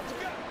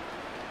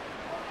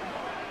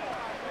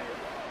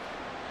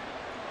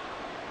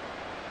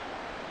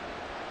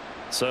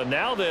 So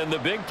now then, the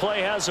big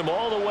play has him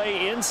all the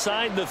way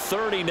inside the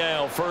 30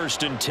 now,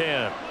 1st and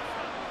 10.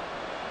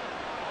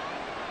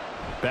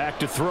 Back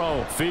to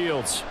throw,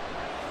 Fields.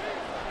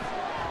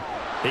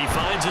 He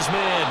finds his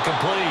man,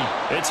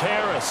 complete. It's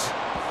Harris.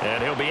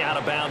 And he'll be out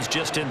of bounds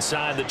just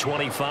inside the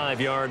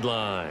 25-yard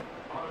line.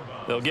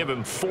 They'll give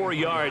him 4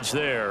 yards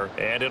there,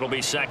 and it'll be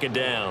 2nd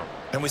down.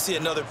 And we see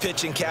another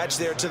pitch and catch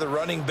there to the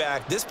running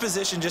back. This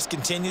position just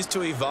continues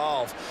to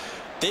evolve.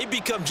 They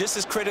become just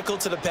as critical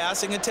to the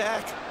passing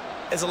attack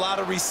as a lot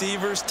of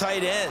receivers,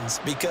 tight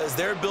ends, because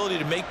their ability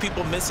to make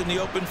people miss in the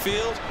open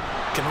field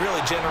can really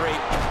generate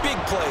big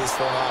plays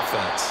for an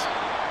offense.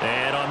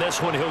 And on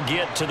this one, he'll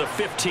get to the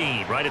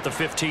 15, right at the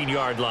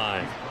 15-yard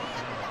line.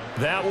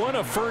 That one,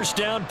 a 1st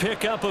down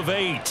pickup of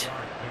 8.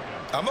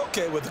 I'm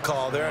okay with the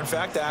call there. In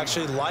fact, I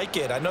actually like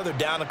it. I know they're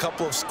down a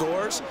couple of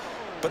scores,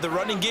 but the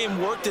running game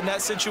worked in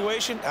that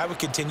situation. I would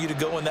continue to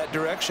go in that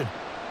direction.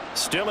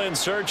 Still in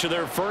search of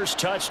their first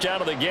touchdown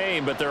of the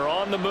game, but they're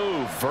on the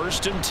move.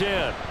 1st and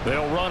 10.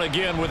 They'll run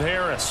again with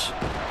Harris.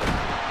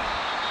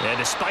 And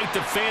despite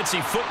the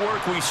fancy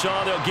footwork we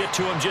saw, they'll get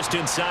to him just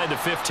inside the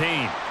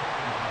 15.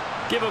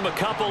 Give him a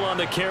couple on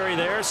the carry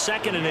there.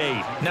 2nd and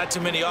 8. Not too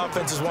many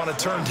offenses want to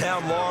turn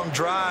down long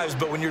drives,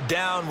 but when you're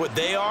down what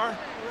they are,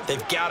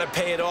 they've got to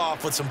pay it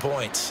off with some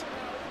points.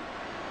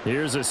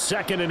 Here's a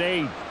 2nd and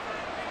 8.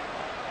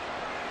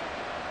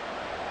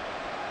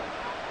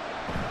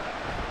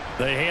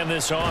 They hand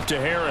this off to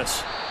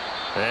Harris.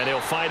 And he'll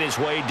fight his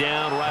way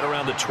down right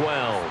around the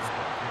 12.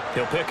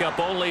 He'll pick up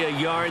only a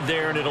yard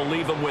there, and it'll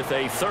leave him with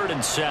a 3rd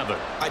and 7.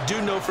 I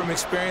do know from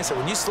experience that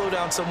when you slow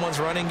down someone's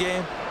running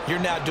game, you're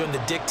now doing the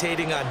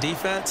dictating on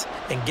defense.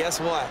 And guess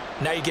what?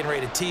 Now you're getting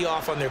ready to tee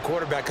off on their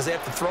quarterback because they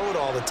have to throw it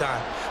all the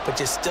time. But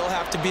you still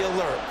have to be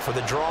alert for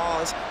the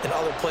draws and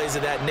other plays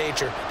of that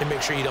nature to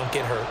make sure you don't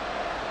get hurt.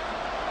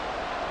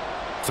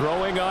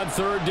 Throwing on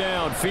 3rd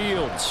down,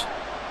 Fields.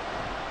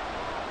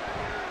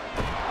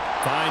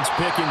 Finds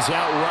Pickens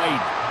out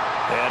right.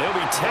 And he'll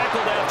be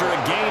tackled after a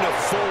gain of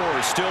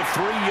 4, still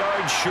 3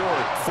 yards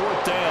short,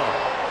 4th down.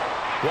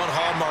 One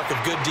hallmark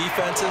of good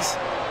defenses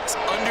is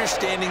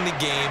understanding the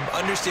game,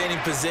 understanding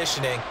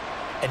positioning,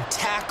 and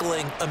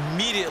tackling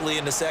immediately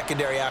in the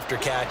secondary after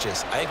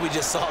catches. I think we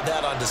just saw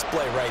that on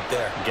display right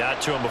there. Got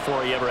to him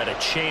before he ever had a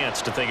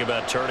chance to think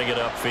about turning it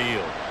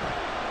upfield.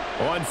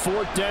 On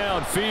 4th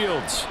down,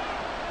 Fields.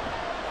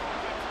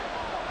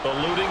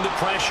 Eluding the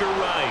pressure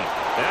right.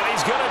 And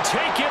he's going to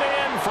take it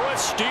in for a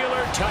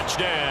Steeler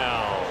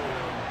touchdown.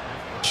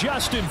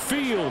 Justin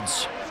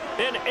Fields,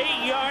 an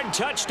 8-yard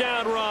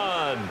touchdown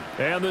run.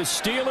 And the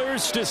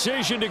Steelers'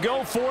 decision to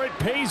go for it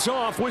pays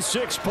off with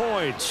 6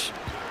 points.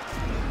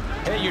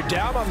 Hey, you're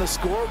down on the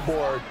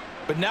scoreboard,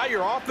 but now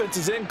your offense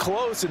is in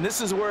close, and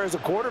this is where, as a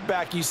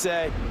quarterback, you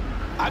say,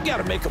 I've got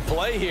to make a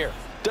play here.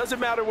 Doesn't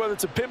matter whether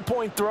it's a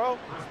pinpoint throw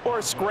or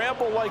a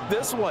scramble like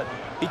this one.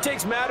 He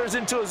takes matters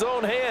into his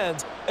own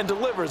hands and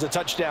delivers a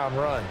touchdown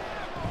run.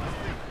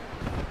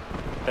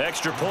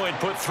 Extra point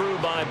put through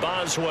by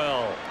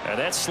Boswell, and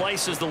that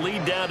slices the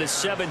lead down to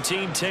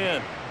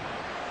 17-10.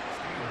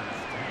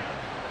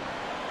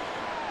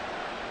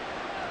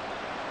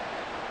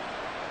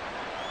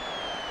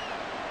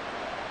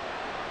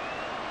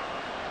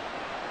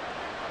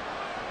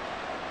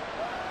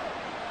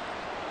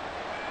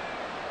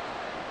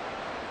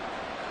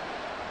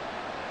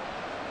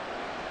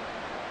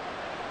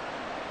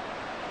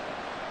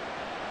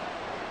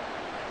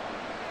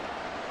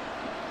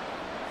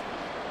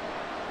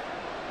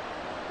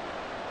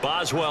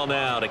 Boswell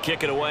now to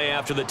kick it away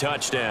after the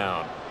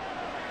touchdown.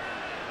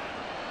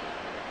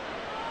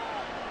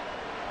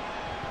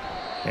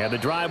 And the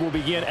drive will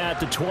begin at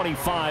the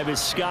 25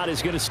 as Scott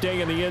is going to stay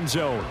in the end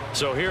zone.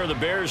 So here are the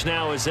Bears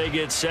now as they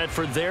get set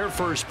for their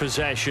first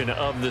possession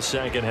of the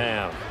second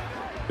half.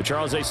 But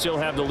Charles, they still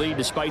have the lead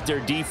despite their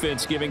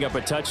defense giving up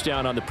a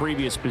touchdown on the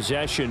previous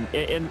possession.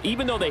 And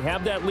even though they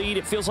have that lead,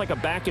 it feels like a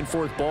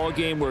back-and-forth ball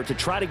game where to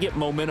try to get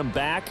momentum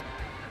back,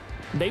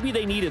 maybe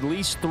they need at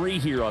least 3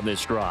 here on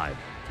this drive.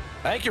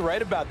 I think you're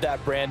right about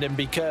that, Brandon,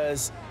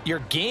 because your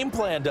game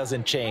plan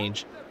doesn't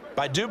change.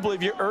 But I do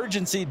believe your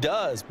urgency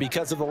does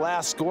because of the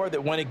last score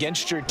that went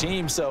against your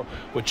team. So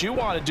what you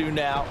want to do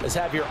now is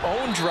have your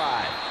own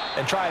drive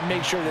and try and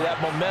make sure that that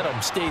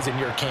momentum stays in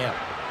your camp.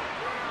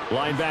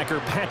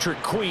 Linebacker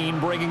Patrick Queen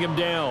bringing him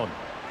down.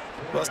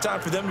 Well, it's time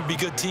for them to be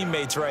good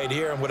teammates right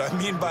here. And what I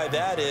mean by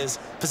that is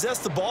possess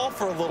the ball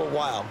for a little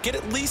while. Get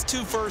at least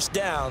 2 first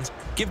downs.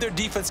 Give their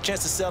defense a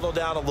chance to settle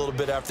down a little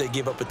bit after they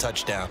give up a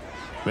touchdown.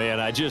 Man,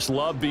 I just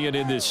love being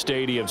in this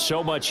stadium.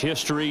 So much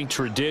history,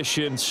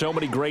 tradition, so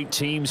many great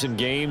teams and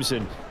games.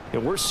 And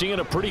we're seeing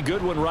a pretty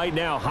good one right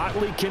now.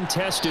 Hotly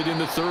contested in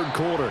the 3rd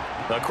quarter.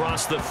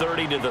 Across the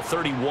 30 to the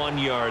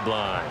 31-yard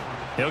line.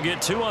 He'll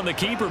get 2 on the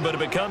keeper, but it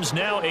becomes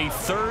now a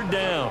 3rd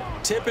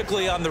down.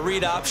 Typically on the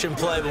read option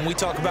play, when we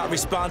talk about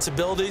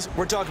responsibilities,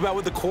 we're talking about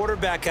what the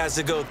quarterback has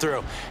to go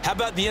through. How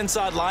about the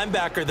inside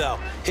linebacker, though?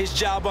 His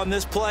job on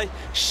this play,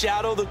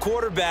 shadow the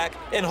quarterback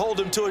and hold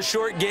him to a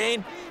short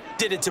gain.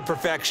 Did it to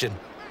perfection.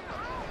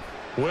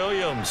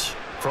 Williams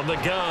from the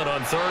gun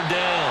on 3rd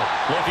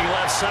down. Looking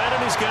left side,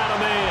 and he's got a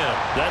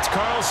man. That's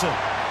Carlson.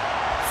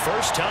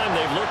 First time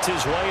they've looked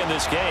his way in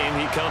this game.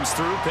 He comes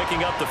through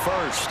picking up the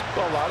first.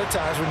 Well, a lot of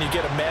times when you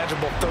get a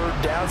manageable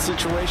 3rd down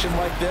situation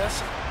like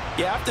this,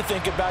 you have to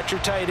think about your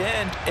tight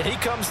end, and he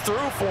comes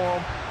through for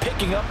him,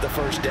 picking up the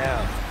first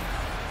down.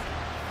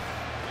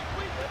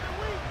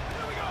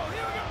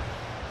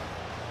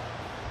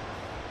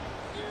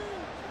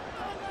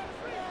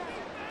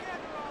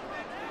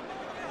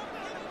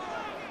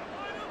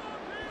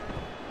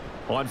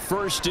 On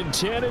 1st and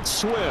 10, it's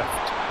Swift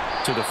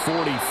to the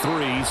 43,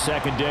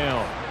 2nd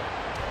down.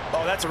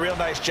 Oh, that's a real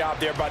nice job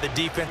there by the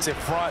defensive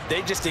front.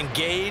 They just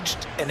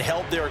engaged and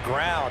held their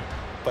ground.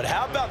 But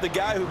how about the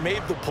guy who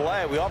made the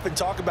play? We often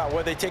talk about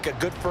whether they take a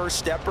good first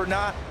step or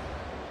not.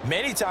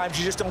 Many times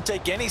you just don't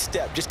take any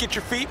step. Just get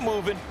your feet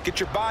moving, get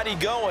your body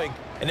going,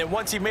 and then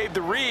once he made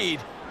the read,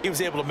 he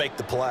was able to make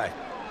the play.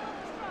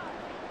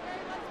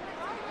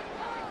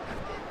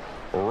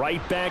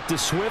 Right back to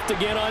Swift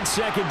again on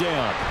 2nd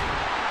down.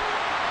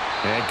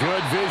 And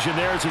good vision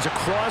there as he's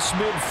across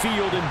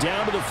midfield and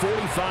down to the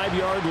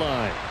 45-yard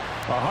line.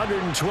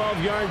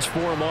 112 yards for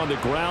him on the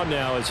ground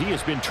now as he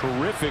has been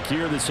terrific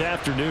here this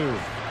afternoon.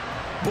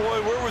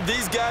 Boy, where would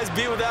these guys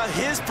be without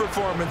his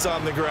performance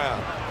on the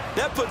ground?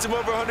 That puts him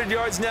over 100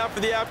 yards now for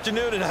the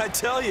afternoon, and I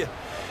tell you,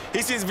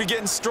 he seems to be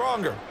getting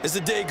stronger as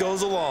the day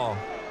goes along.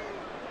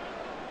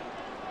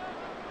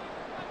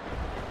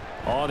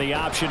 On the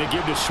option to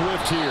give to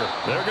Swift here.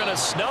 They're going to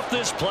snuff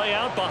this play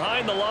out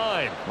behind the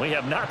line. We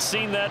have not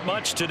seen that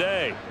much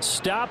today.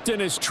 Stopped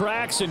in his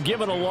tracks and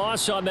given a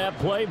loss on that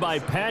play by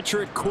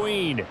Patrick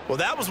Queen. Well,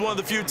 that was one of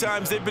the few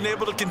times they've been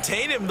able to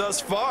contain him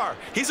thus far.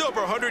 He's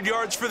over 100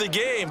 yards for the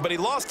game, but he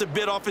lost a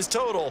bit off his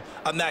total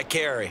on that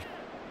carry.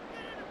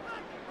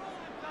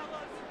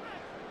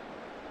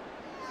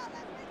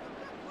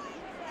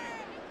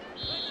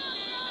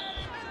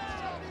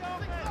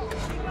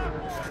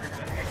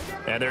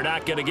 And they're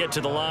not going to get to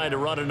the line to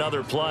run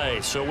another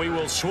play. So we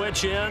will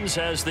switch ends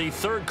as the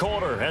third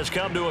quarter has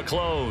come to a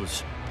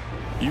close.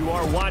 You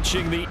are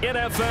watching the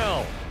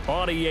NFL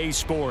on EA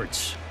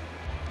Sports.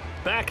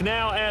 Back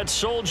now at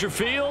Soldier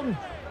Field.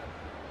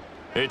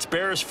 It's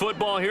Bears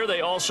football here.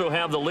 They also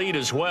have the lead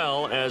as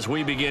well as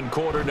we begin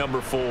quarter number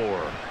 4.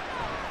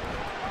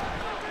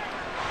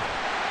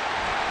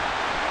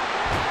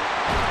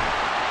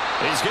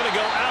 He's going to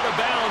go out of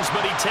bounds,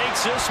 but he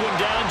takes this one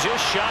down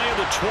just shy of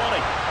the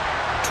 20.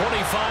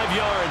 25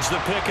 yards the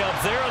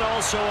pickup there, and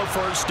also a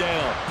first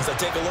down. As I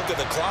take a look at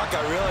the clock,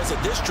 I realize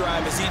that this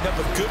drive has eaten up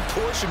a good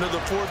portion of the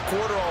fourth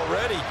quarter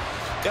already.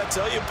 Got to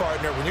tell you,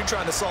 partner, when you're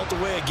trying to salt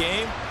away a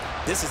game,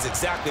 this is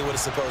exactly what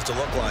it's supposed to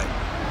look like.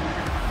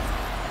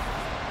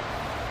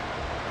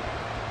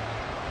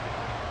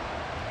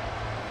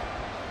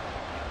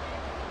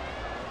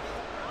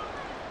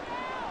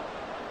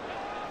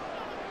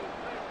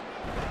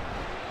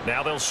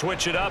 Now they'll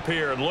switch it up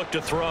here and look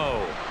to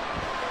throw.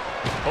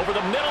 Over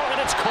the middle, and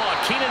it's caught.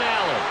 Keenan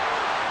Allen.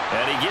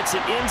 And he gets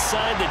it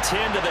inside the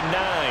 10 to the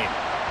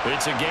 9.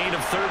 It's a gain of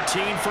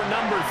 13 for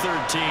number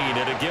 13,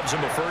 and it gives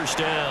him a first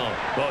down.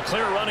 Well,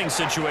 clear running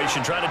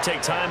situation. Trying to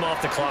take time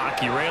off the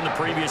clock. You ran the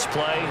previous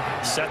play,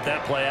 set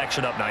that play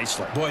action up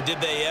nicely. Boy, did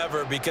they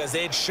ever, because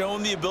they had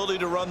shown the ability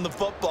to run the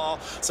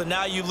football. So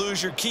now you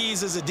lose your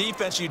keys as a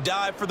defense. You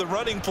dive for the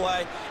running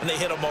play, and they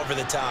hit them over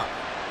the top.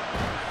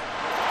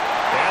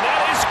 And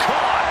that is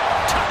caught.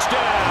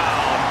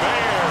 Touchdown,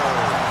 Bears.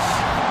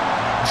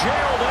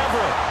 Gerald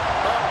Everett,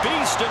 a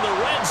beast in the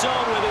red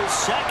zone with his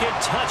second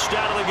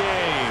touchdown of the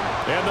game.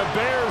 And the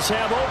Bears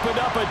have opened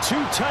up a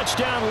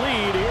 2-touchdown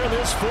lead here in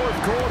this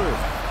fourth quarter.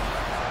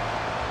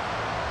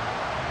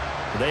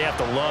 They have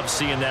to love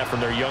seeing that from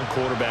their young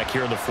quarterback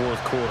here in the fourth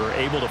quarter,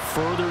 able to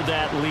further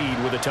that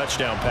lead with a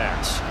touchdown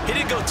pass. He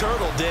didn't go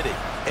turtle, did he?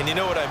 And you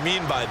know what I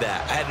mean by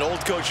that. I had an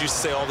old coach used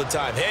to say all the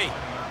time, hey,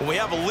 when we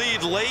have a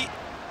lead late,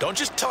 don't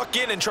just tuck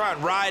in and try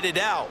and ride it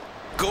out.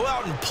 Go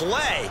out and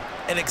play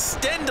and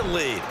extend the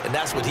lead. And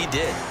that's what he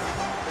did.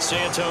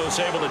 Santos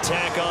able to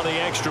tack on the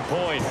extra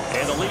point,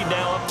 and the lead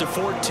now up to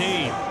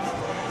 14.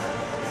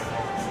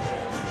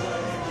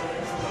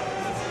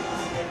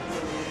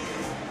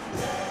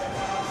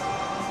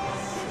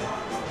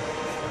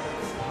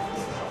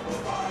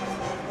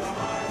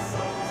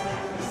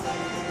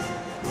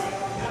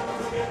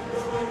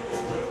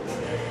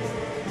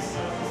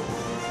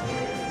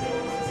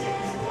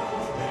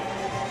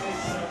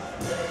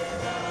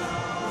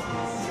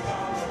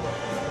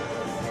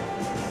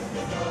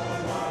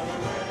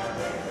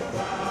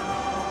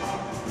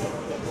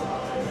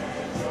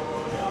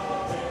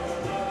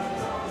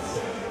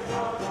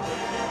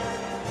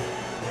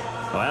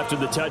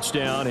 After the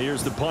touchdown,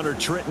 here's the punter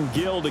Trenton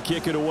Gill to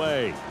kick it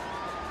away.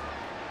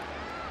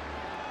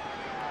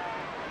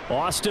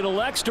 Austin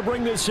elects to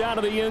bring this out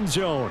of the end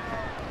zone.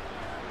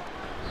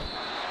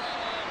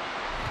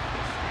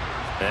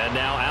 And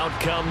now out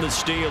come the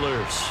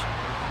Steelers.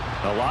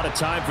 A lot of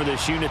time for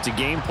this unit to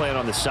game plan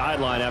on the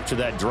sideline after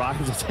that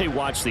drive that they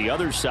watched the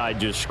other side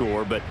just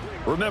score. But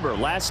remember,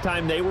 last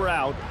time they were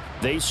out,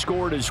 they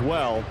scored as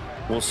well.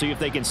 We'll see if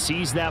they can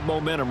seize that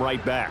momentum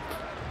right back.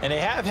 And they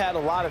have had a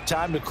lot of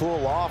time to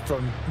cool off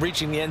from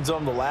reaching the end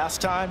zone the last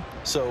time.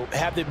 So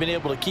have they been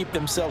able to keep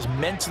themselves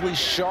mentally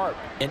sharp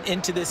and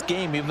into this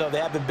game, even though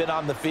they haven't been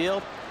on the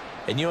field?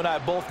 And you and I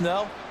both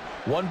know,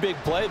 one big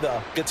play,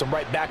 though, gets them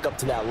right back up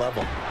to that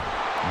level.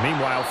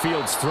 Meanwhile,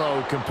 Fields'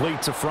 throw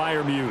complete to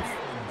Freiermuth.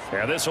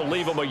 Yeah, this will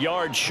leave him a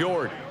yard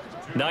short.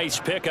 Nice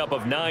pickup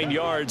of 9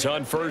 yards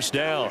on first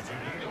down.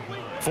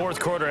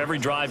 Fourth quarter, every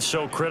drive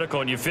so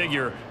critical, and you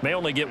figure may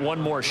only get one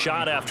more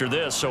shot after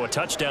this, so a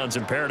touchdown's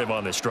imperative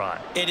on this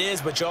drive. It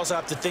is, but you also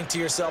have to think to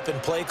yourself in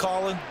play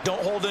calling,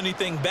 don't hold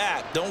anything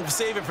back. Don't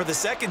save it for the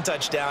second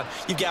touchdown.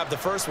 You got the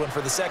first one for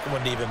the second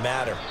one to even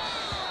matter.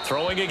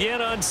 Throwing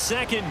again on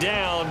second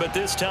down, but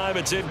this time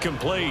it's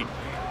incomplete.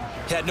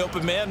 Had an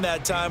open man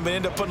that time, but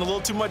ended up putting a little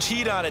too much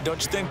heat on it,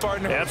 don't you think,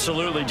 partner?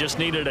 Absolutely. Just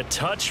needed a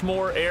touch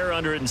more air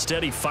under it.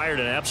 Instead, he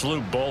fired an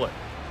absolute bullet.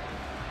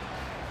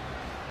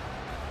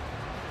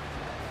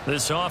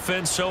 This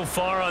offense so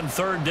far on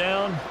third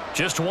down,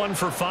 just 1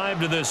 for 5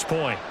 to this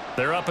point.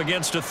 They're up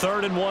against a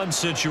 3rd and 1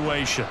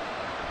 situation.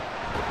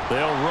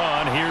 They'll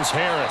run. Here's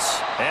Harris.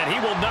 And he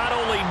will not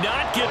only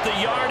not get the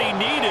yard he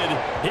needed,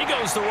 he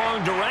goes the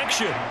wrong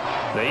direction.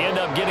 They end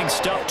up getting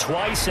stuffed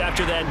twice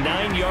after that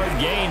 9-yard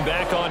gain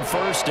back on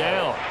first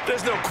down.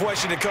 There's no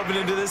question that coming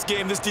into this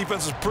game, this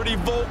defense was pretty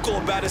vocal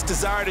about its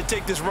desire to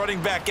take this running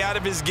back out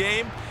of his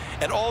game.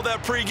 And all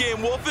that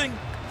pregame wolfing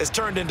has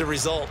turned into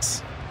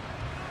results.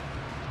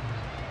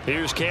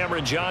 Here's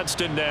Cameron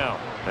Johnston now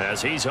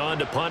as he's on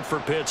to punt for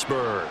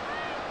Pittsburgh.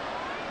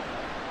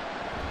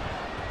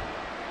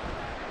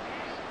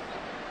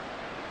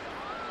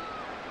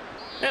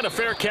 And a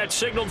fair catch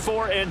signaled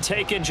for and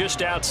taken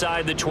just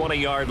outside the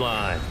 20-yard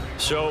line.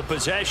 So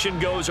possession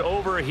goes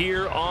over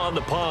here on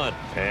the punt.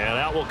 And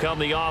out will come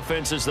the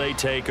offense as they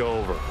take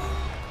over.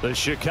 The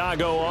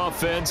Chicago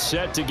offense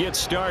set to get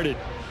started.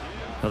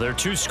 Well, there are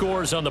 2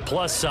 scores on the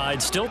plus side.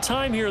 Still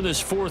time here in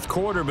this 4th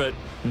quarter, but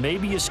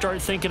maybe you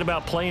start thinking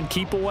about playing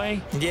keep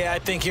away? Yeah, I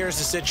think here's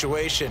the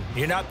situation.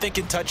 You're not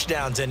thinking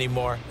touchdowns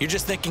anymore. You're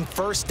just thinking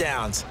first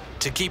downs.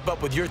 To keep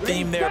up with your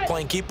theme there,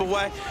 playing keep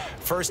away,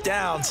 first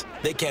downs,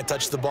 they can't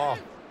touch the ball.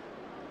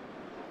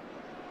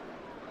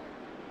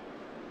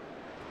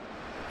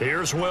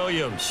 Here's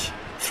Williams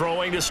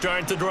throwing to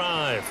start the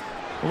drive.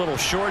 A little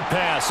short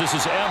pass. This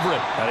is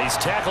Everett, and he's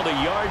tackled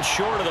a yard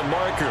short of the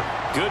marker.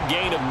 Good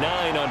gain of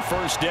 9 on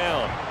first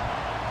down.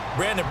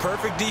 Brandon,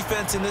 perfect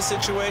defense in this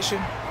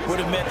situation would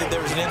have meant that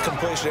there was an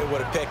incompletion. They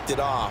would have picked it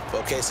off.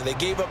 Okay, so they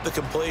gave up the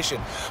completion.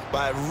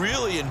 But I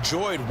really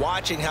enjoyed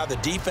watching how the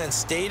defense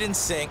stayed in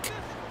sync,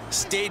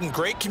 stayed in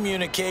great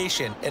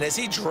communication, and as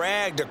he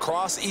dragged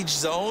across each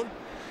zone,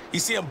 you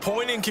see him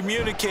pointing,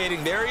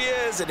 communicating. There he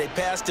is, and they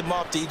passed him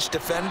off to each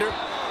defender.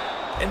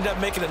 Ended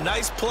up making a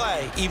nice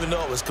play, even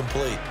though it was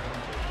complete.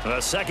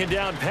 A second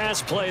down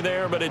pass play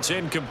there, but it's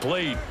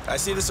incomplete. I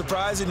see the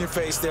surprise in your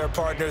face there,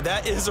 partner.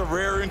 That is a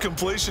rare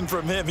incompletion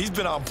from him. He's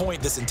been on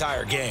point this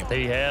entire game.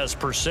 He has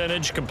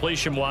percentage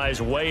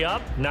completion-wise way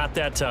up, not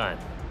that time.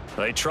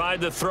 They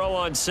tried the throw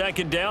on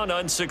second down,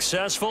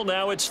 unsuccessful.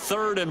 Now it's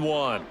 3rd and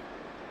 1.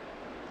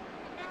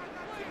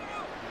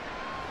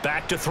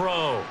 Back to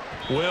throw.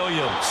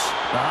 Williams.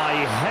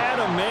 He had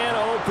a man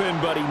open,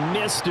 but he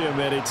missed him,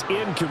 and it's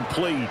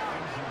incomplete.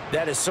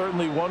 That is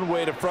certainly one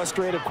way to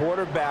frustrate a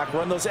quarterback.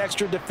 Run those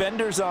extra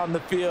defenders on the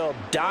field.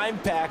 Dime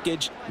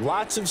package,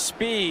 lots of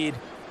speed,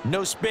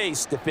 no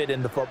space to fit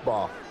in the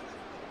football.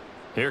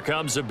 Here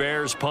comes the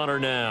Bears punter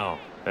now,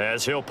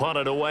 as he'll punt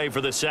it away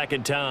for the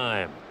 2nd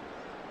time.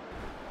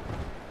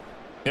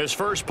 His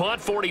first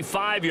punt,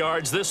 45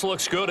 yards. This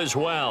looks good as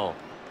well.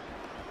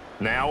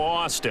 Now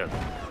Austin.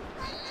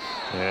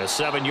 A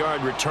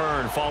 7-yard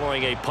return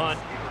following a punt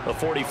of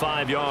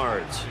 45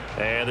 yards.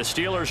 And the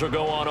Steelers will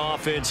go on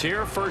offense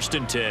here, 1st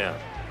and 10.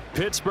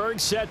 Pittsburgh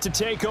set to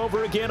take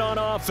over again on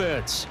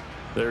offense.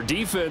 Their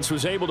defense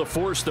was able to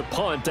force the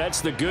punt.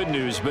 That's the good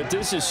news, but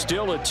this is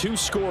still a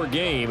 2-score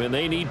game, and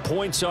they need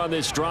points on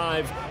this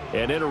drive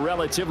and in a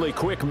relatively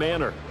quick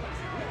manner.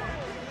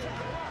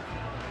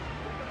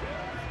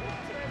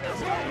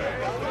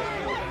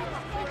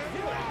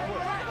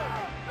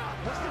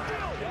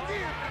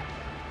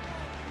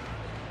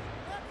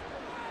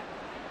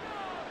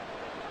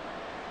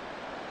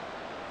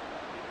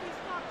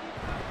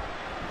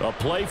 A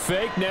play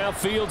fake, now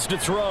Fields to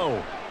throw.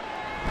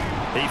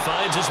 He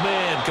finds his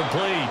man,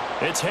 complete.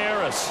 It's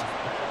Harris.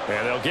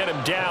 And they'll get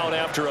him down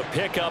after a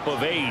pickup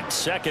of 8,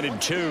 2nd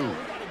and 2.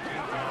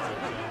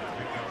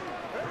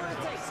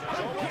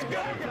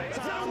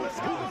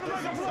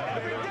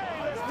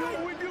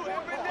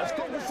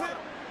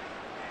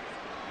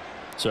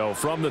 So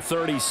from the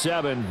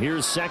 37,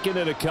 here's 2nd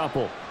and a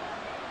couple.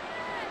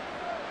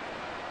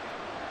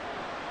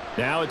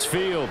 Now it's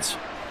Fields.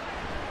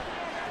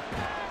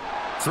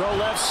 Throw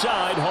left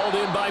side, hauled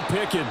in by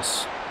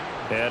Pickens.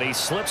 And he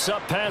slips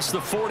up past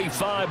the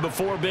 45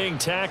 before being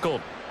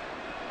tackled.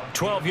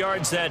 12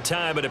 yards that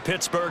time, but a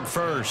Pittsburgh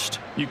first.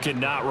 You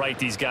cannot write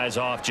these guys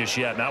off just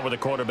yet, not with a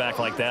quarterback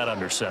like that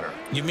under center.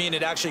 You mean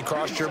it actually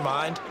crossed your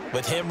mind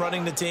with him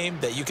running the team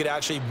that you could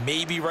actually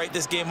maybe write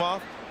this game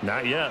off?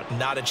 Not yet.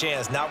 Not a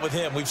chance. Not with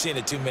him. We've seen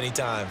it too many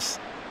times.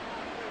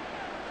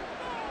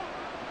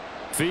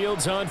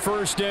 Fields on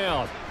first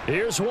down.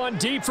 Here's one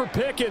deep for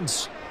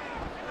Pickens.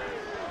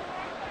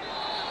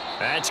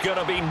 That's going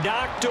to be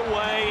knocked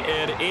away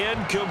and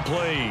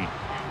incomplete.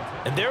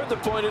 And they're at the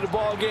point of the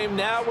ball game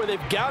now where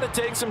they've got to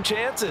take some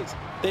chances.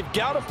 They've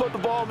got to put the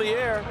ball in the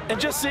air and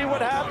just see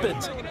what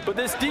happens. But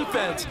this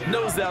defense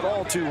knows that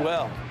all too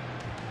well.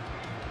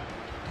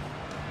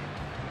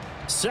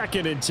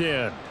 2nd and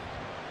 10.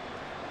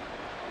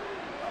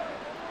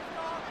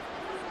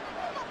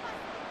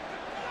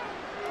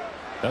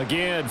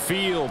 Again,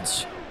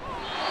 Fields.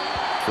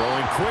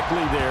 Throwing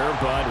quickly there,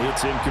 but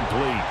it's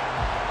incomplete.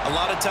 A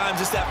lot of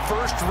times it's that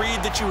first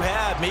read that you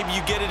have. Maybe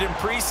you get it in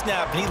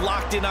pre-snap, and he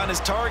locked in on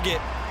his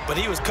target, but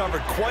he was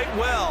covered quite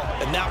well,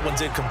 and that one's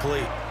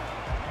incomplete.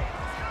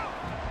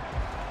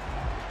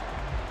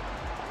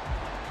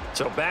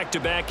 So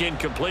back-to-back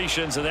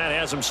incompletions, and that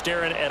has him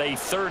staring at a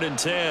 3rd and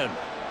 10.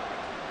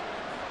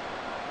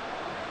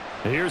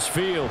 Here's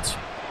Fields.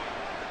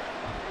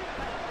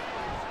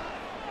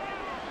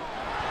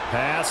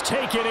 Pass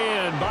taken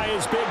in by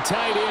his big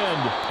tight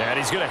end. And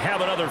he's going to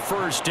have another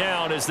first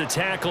down as the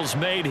tackle's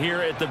made here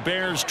at the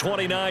Bears'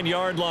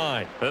 29-yard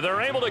line.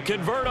 They're able to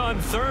convert on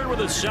 3rd with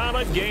a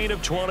solid gain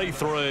of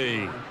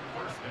 23.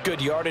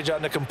 Good yardage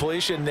on the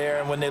completion there,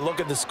 and when they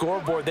look at the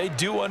scoreboard, they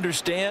do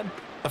understand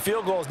a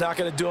field goal is not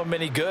going to do them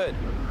any good.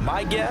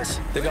 My guess,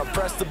 they're going to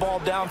press the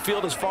ball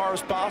downfield as far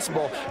as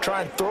possible,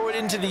 try and throw it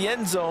into the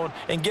end zone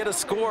and get a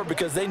score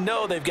because they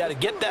know they've got to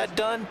get that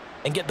done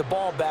and get the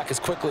ball back as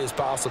quickly as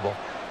possible.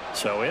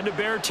 So into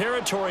Bear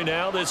territory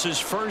now. This is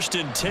 1st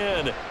and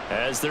 10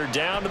 as they're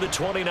down to the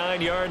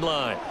 29-yard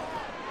line.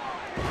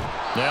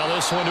 Now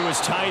this one to his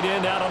tight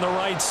end out on the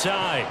right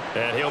side.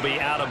 And he'll be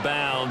out of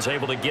bounds,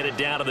 able to get it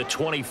down to the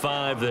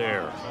 25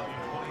 there.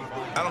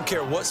 I don't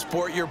care what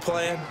sport you're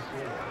playing.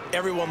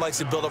 Everyone likes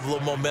to build up a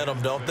little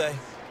momentum, don't they?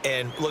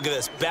 And look at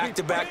this,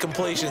 back-to-back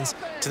completions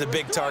to the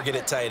big target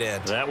at tight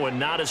end. That one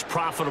not as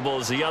profitable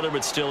as the other,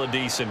 but still a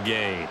decent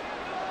gain.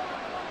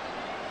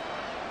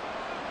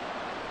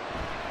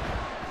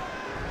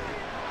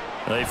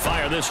 They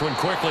fire this one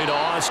quickly to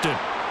Austin.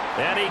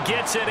 And he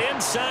gets it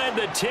inside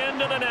the 10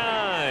 to the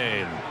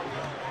 9.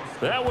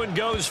 That one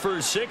goes for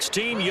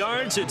 16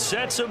 yards. It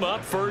sets him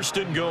up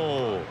 1st and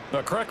goal.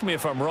 Now, correct me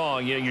if I'm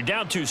wrong. You're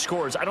down 2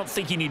 scores. I don't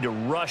think you need to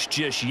rush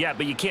just yet,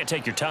 but you can't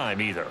take your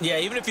time either. Yeah,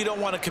 even if you don't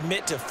want to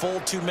commit to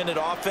full 2-minute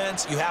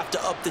offense, you have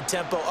to up the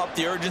tempo, up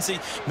the urgency.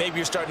 Maybe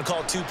you're starting to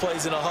call 2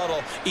 plays in a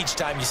huddle each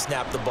time you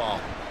snap the ball.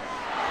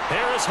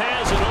 Harris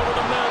has it over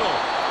the middle.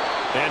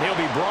 And he'll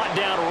be brought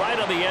down right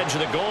on the edge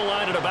of the goal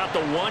line at about the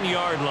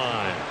 1-yard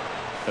line.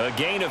 A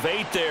gain of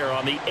 8 there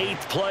on the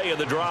 8th play of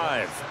the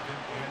drive.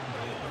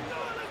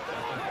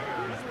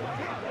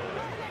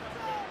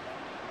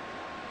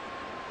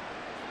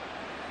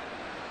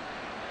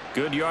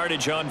 Good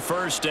yardage on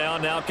 1st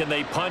down. Now can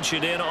they punch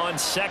it in on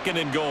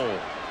 2nd and goal?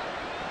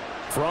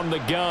 From the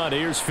gun,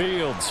 here's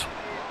Fields.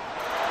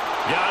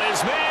 Got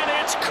his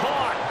man. It's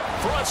caught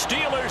for a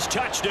Steelers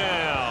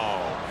touchdown.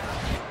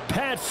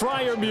 Pat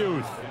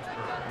Freiermuth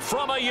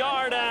from a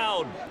yard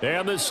out.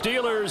 And the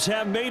Steelers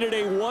have made it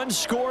a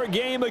 1-score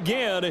game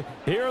again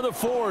here in the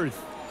 4th.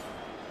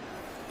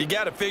 You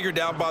got to figure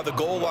down by the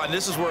goal line.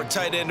 This is where a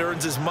tight end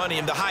earns his money,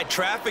 in the high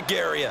traffic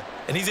area.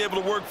 And he's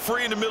able to work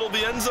free in the middle of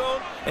the end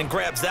zone and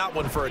grabs that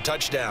one for a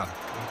touchdown.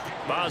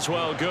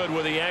 Boswell good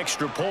with the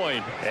extra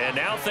point. And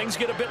now things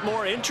get a bit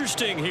more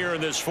interesting here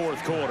in this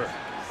 4th quarter.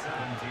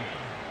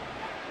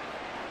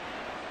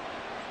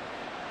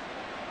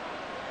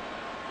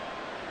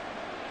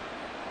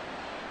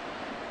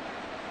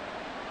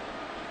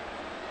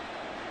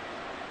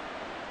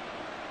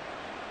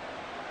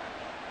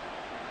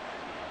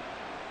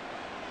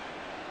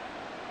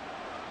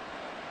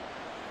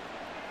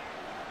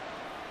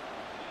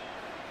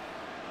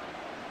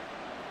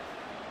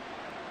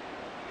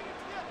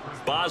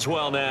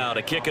 Boswell now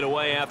to kick it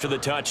away after the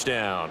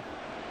touchdown.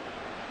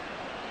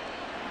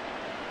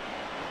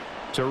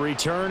 To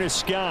return is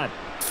Scott.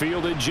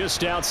 Fielded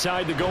just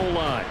outside the goal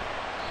line.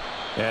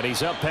 And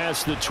he's up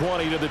past the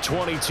 20 to the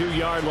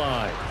 22-yard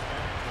line.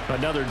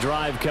 Another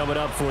drive coming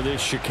up for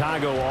this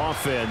Chicago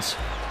offense.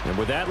 And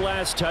with that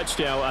last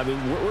touchdown, I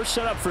mean, we're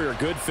set up for a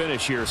good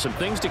finish here. Some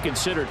things to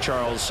consider,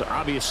 Charles.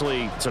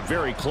 Obviously, it's a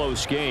very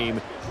close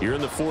game. You're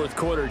in the 4th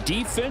quarter.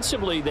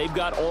 Defensively, they've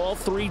got all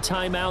 3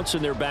 timeouts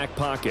in their back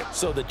pocket.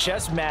 So the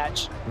chess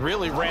match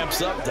really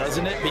ramps up,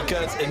 doesn't it?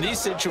 Because in these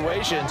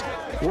situations,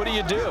 what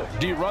do?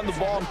 Do you run the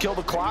ball and kill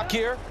the clock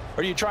here?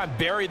 Or do you try and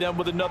bury them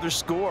with another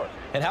score?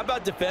 And how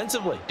about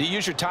defensively? Do you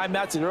use your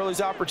timeouts at earliest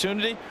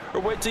opportunity, or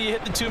wait till you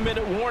hit the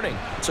 2-minute warning?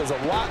 So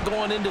there's a lot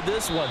going into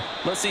this one.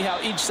 Let's see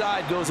how each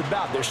side goes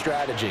about their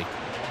strategy.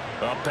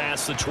 Up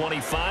past the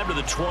 25 to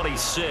the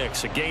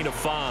 26, a gain of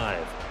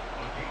 5.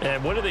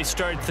 And when do they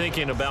start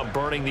thinking about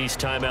burning these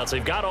timeouts?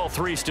 They've got all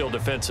 3 still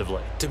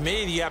defensively. To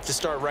me, you have to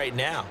start right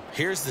now.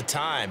 Here's the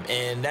time,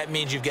 and that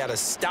means you've got to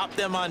stop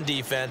them on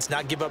defense,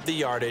 not give up the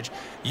yardage,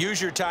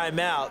 use your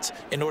timeouts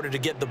in order to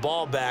get the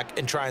ball back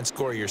and try and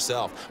score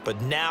yourself.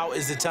 But now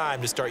is the time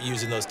to start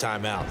using those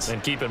timeouts.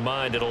 And keep in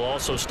mind, it'll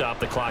also stop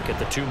the clock at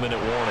the 2-minute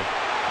warning.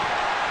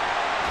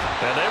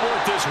 And they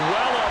work this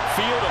well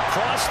upfield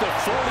across the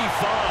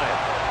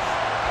 45.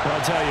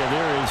 I'll tell you,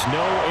 there is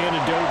no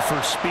antidote for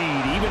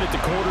speed, even at the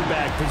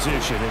quarterback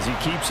position, as he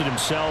keeps it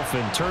himself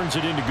and turns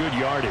it into good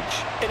yardage.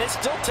 And it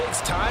still takes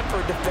time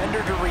for a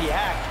defender to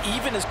react.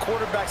 Even as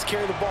quarterbacks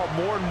carry the ball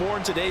more and more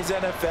in today's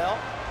NFL,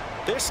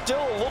 they're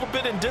still a little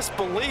bit in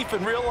disbelief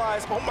and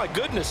realize, oh my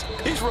goodness,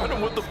 he's running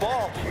with the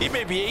ball. He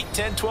may be 8,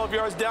 10, 12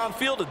 yards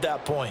downfield at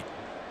that point.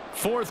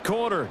 4th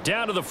quarter,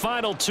 down to the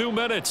final 2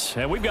 minutes,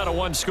 and we've got a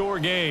 1-score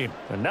game.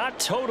 And not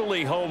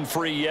totally home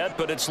free yet,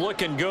 but it's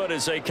looking good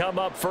as they come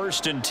up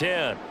 1st and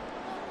 10.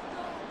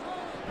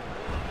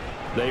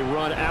 They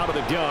run out of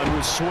the gun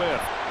with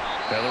Swift.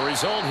 And the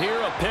result here,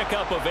 a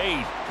pickup of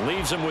 8.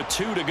 Leaves them with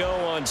 2 to go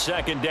on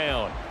 2nd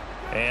down.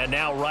 And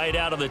now right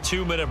out of the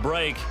 2-minute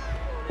break,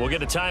 we'll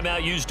get a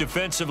timeout used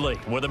defensively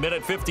with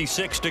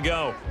 1:56 to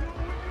go.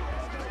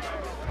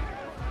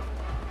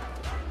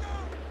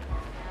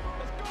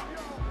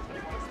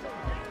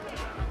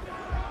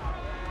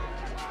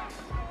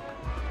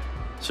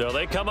 So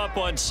they come up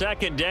on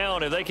 2nd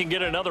down. If they can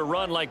get another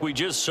run like we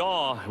just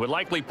saw, would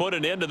likely put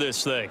an end to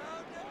this thing.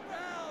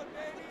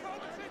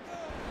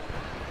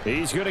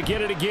 He's going to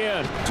get it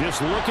again.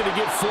 Just looking to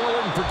get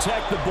forward and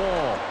protect the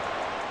ball.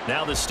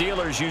 Now the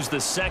Steelers use the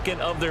 2nd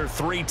of their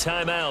 3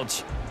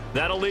 timeouts.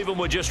 That'll leave them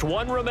with just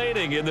 1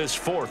 remaining in this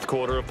 4th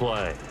quarter of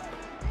play.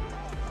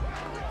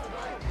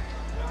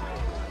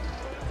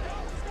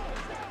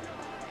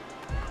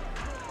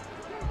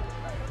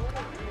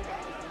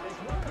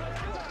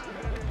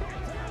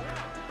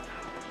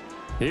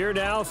 Here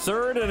now,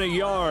 3rd and a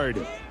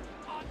yard.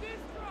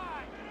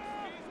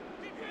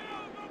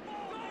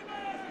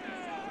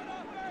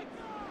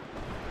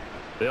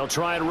 They'll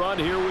try and run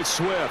here with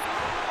Swift.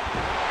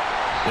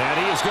 And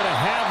he is going to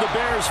have the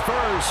Bears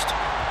first,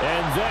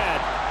 and that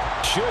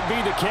should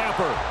be the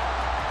capper.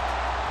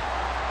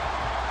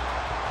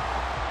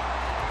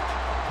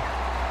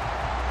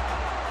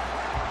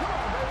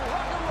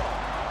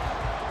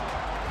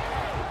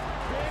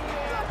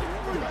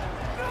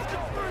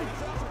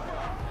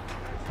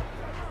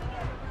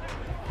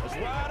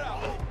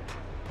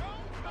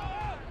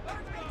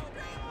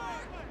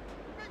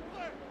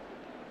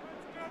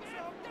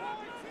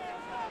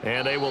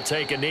 And they will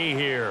take a knee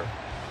here.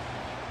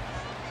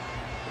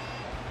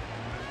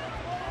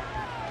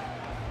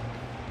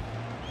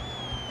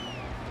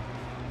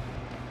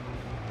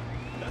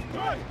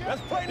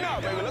 Let's play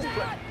now, baby. Let's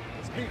play.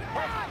 Let's be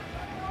perfect.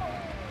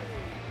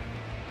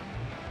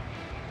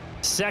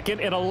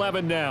 2nd and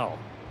 11 now.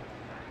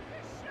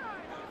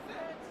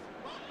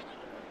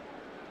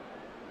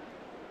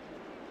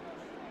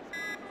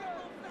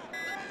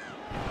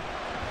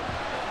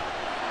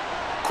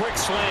 Quick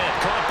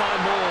slant, caught by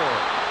Moore.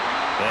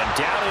 And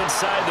down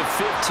inside the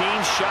 15,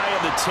 shy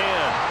of the 10.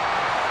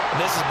 And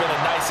this has been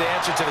a nice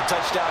answer to the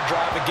touchdown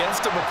drive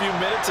against them a few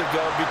minutes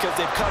ago because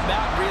they've come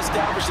out and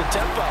reestablished the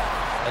tempo.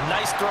 A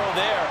nice throw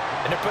there,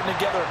 and they're putting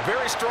together a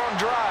very strong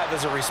drive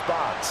as a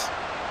response.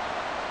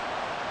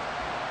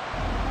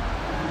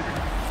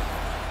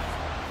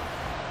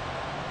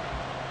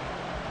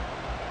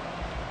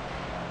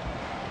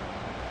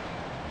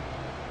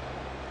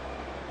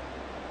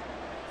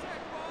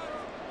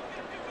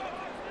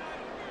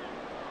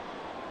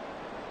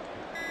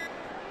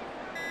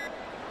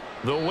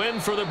 The win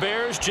for the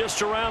Bears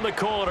just around the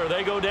corner.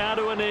 They go down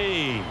to a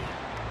knee.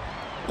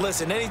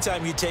 Listen,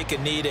 anytime you take a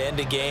knee to end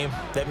a game,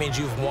 that means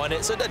you've won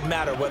it. So it doesn't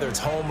matter whether it's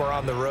home or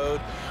on the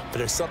road, but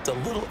there's something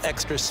a little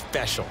extra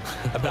special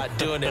about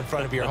doing it in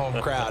front of your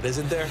home crowd,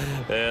 isn't there?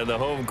 And the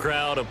home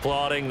crowd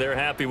applauding. They're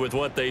happy with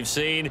what they've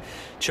seen.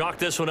 Chalk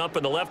this one up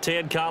in the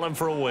left-hand column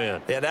for a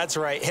win. Yeah, that's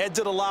right. Head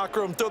to the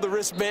locker room, throw the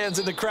wristbands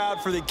in the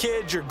crowd for the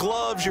kids, your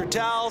gloves, your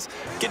towels.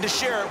 Get to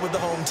share it with the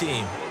home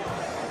team.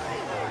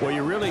 Well,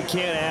 you really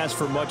can't ask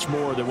for much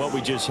more than what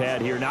we just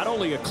had here. Not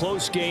only a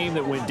close game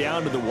that went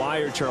down to the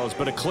wire, Charles,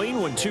 but a clean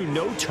one, too.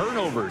 No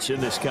turnovers in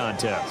this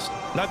contest.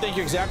 And I think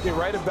you're exactly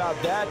right about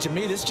that. To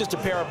me, this is just a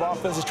pair of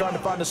offenses trying to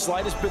find the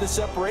slightest bit of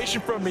separation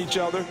from each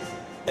other.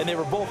 And they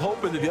were both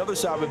hoping that the other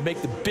side would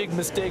make the big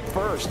mistake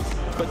first.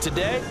 But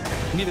today,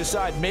 neither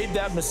side made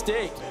that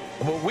mistake.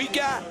 And what we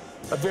got,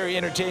 a very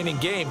entertaining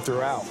game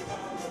throughout.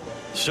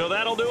 So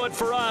that'll do it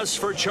for us.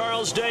 For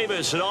Charles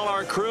Davis and all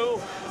our crew,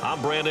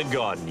 I'm Brandon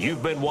Gaudin.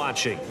 You've been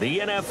watching the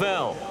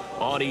NFL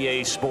on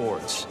EA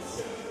Sports.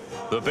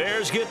 The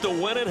Bears get the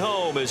win at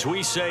home as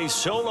we say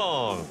so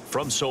long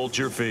from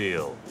Soldier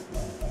Field.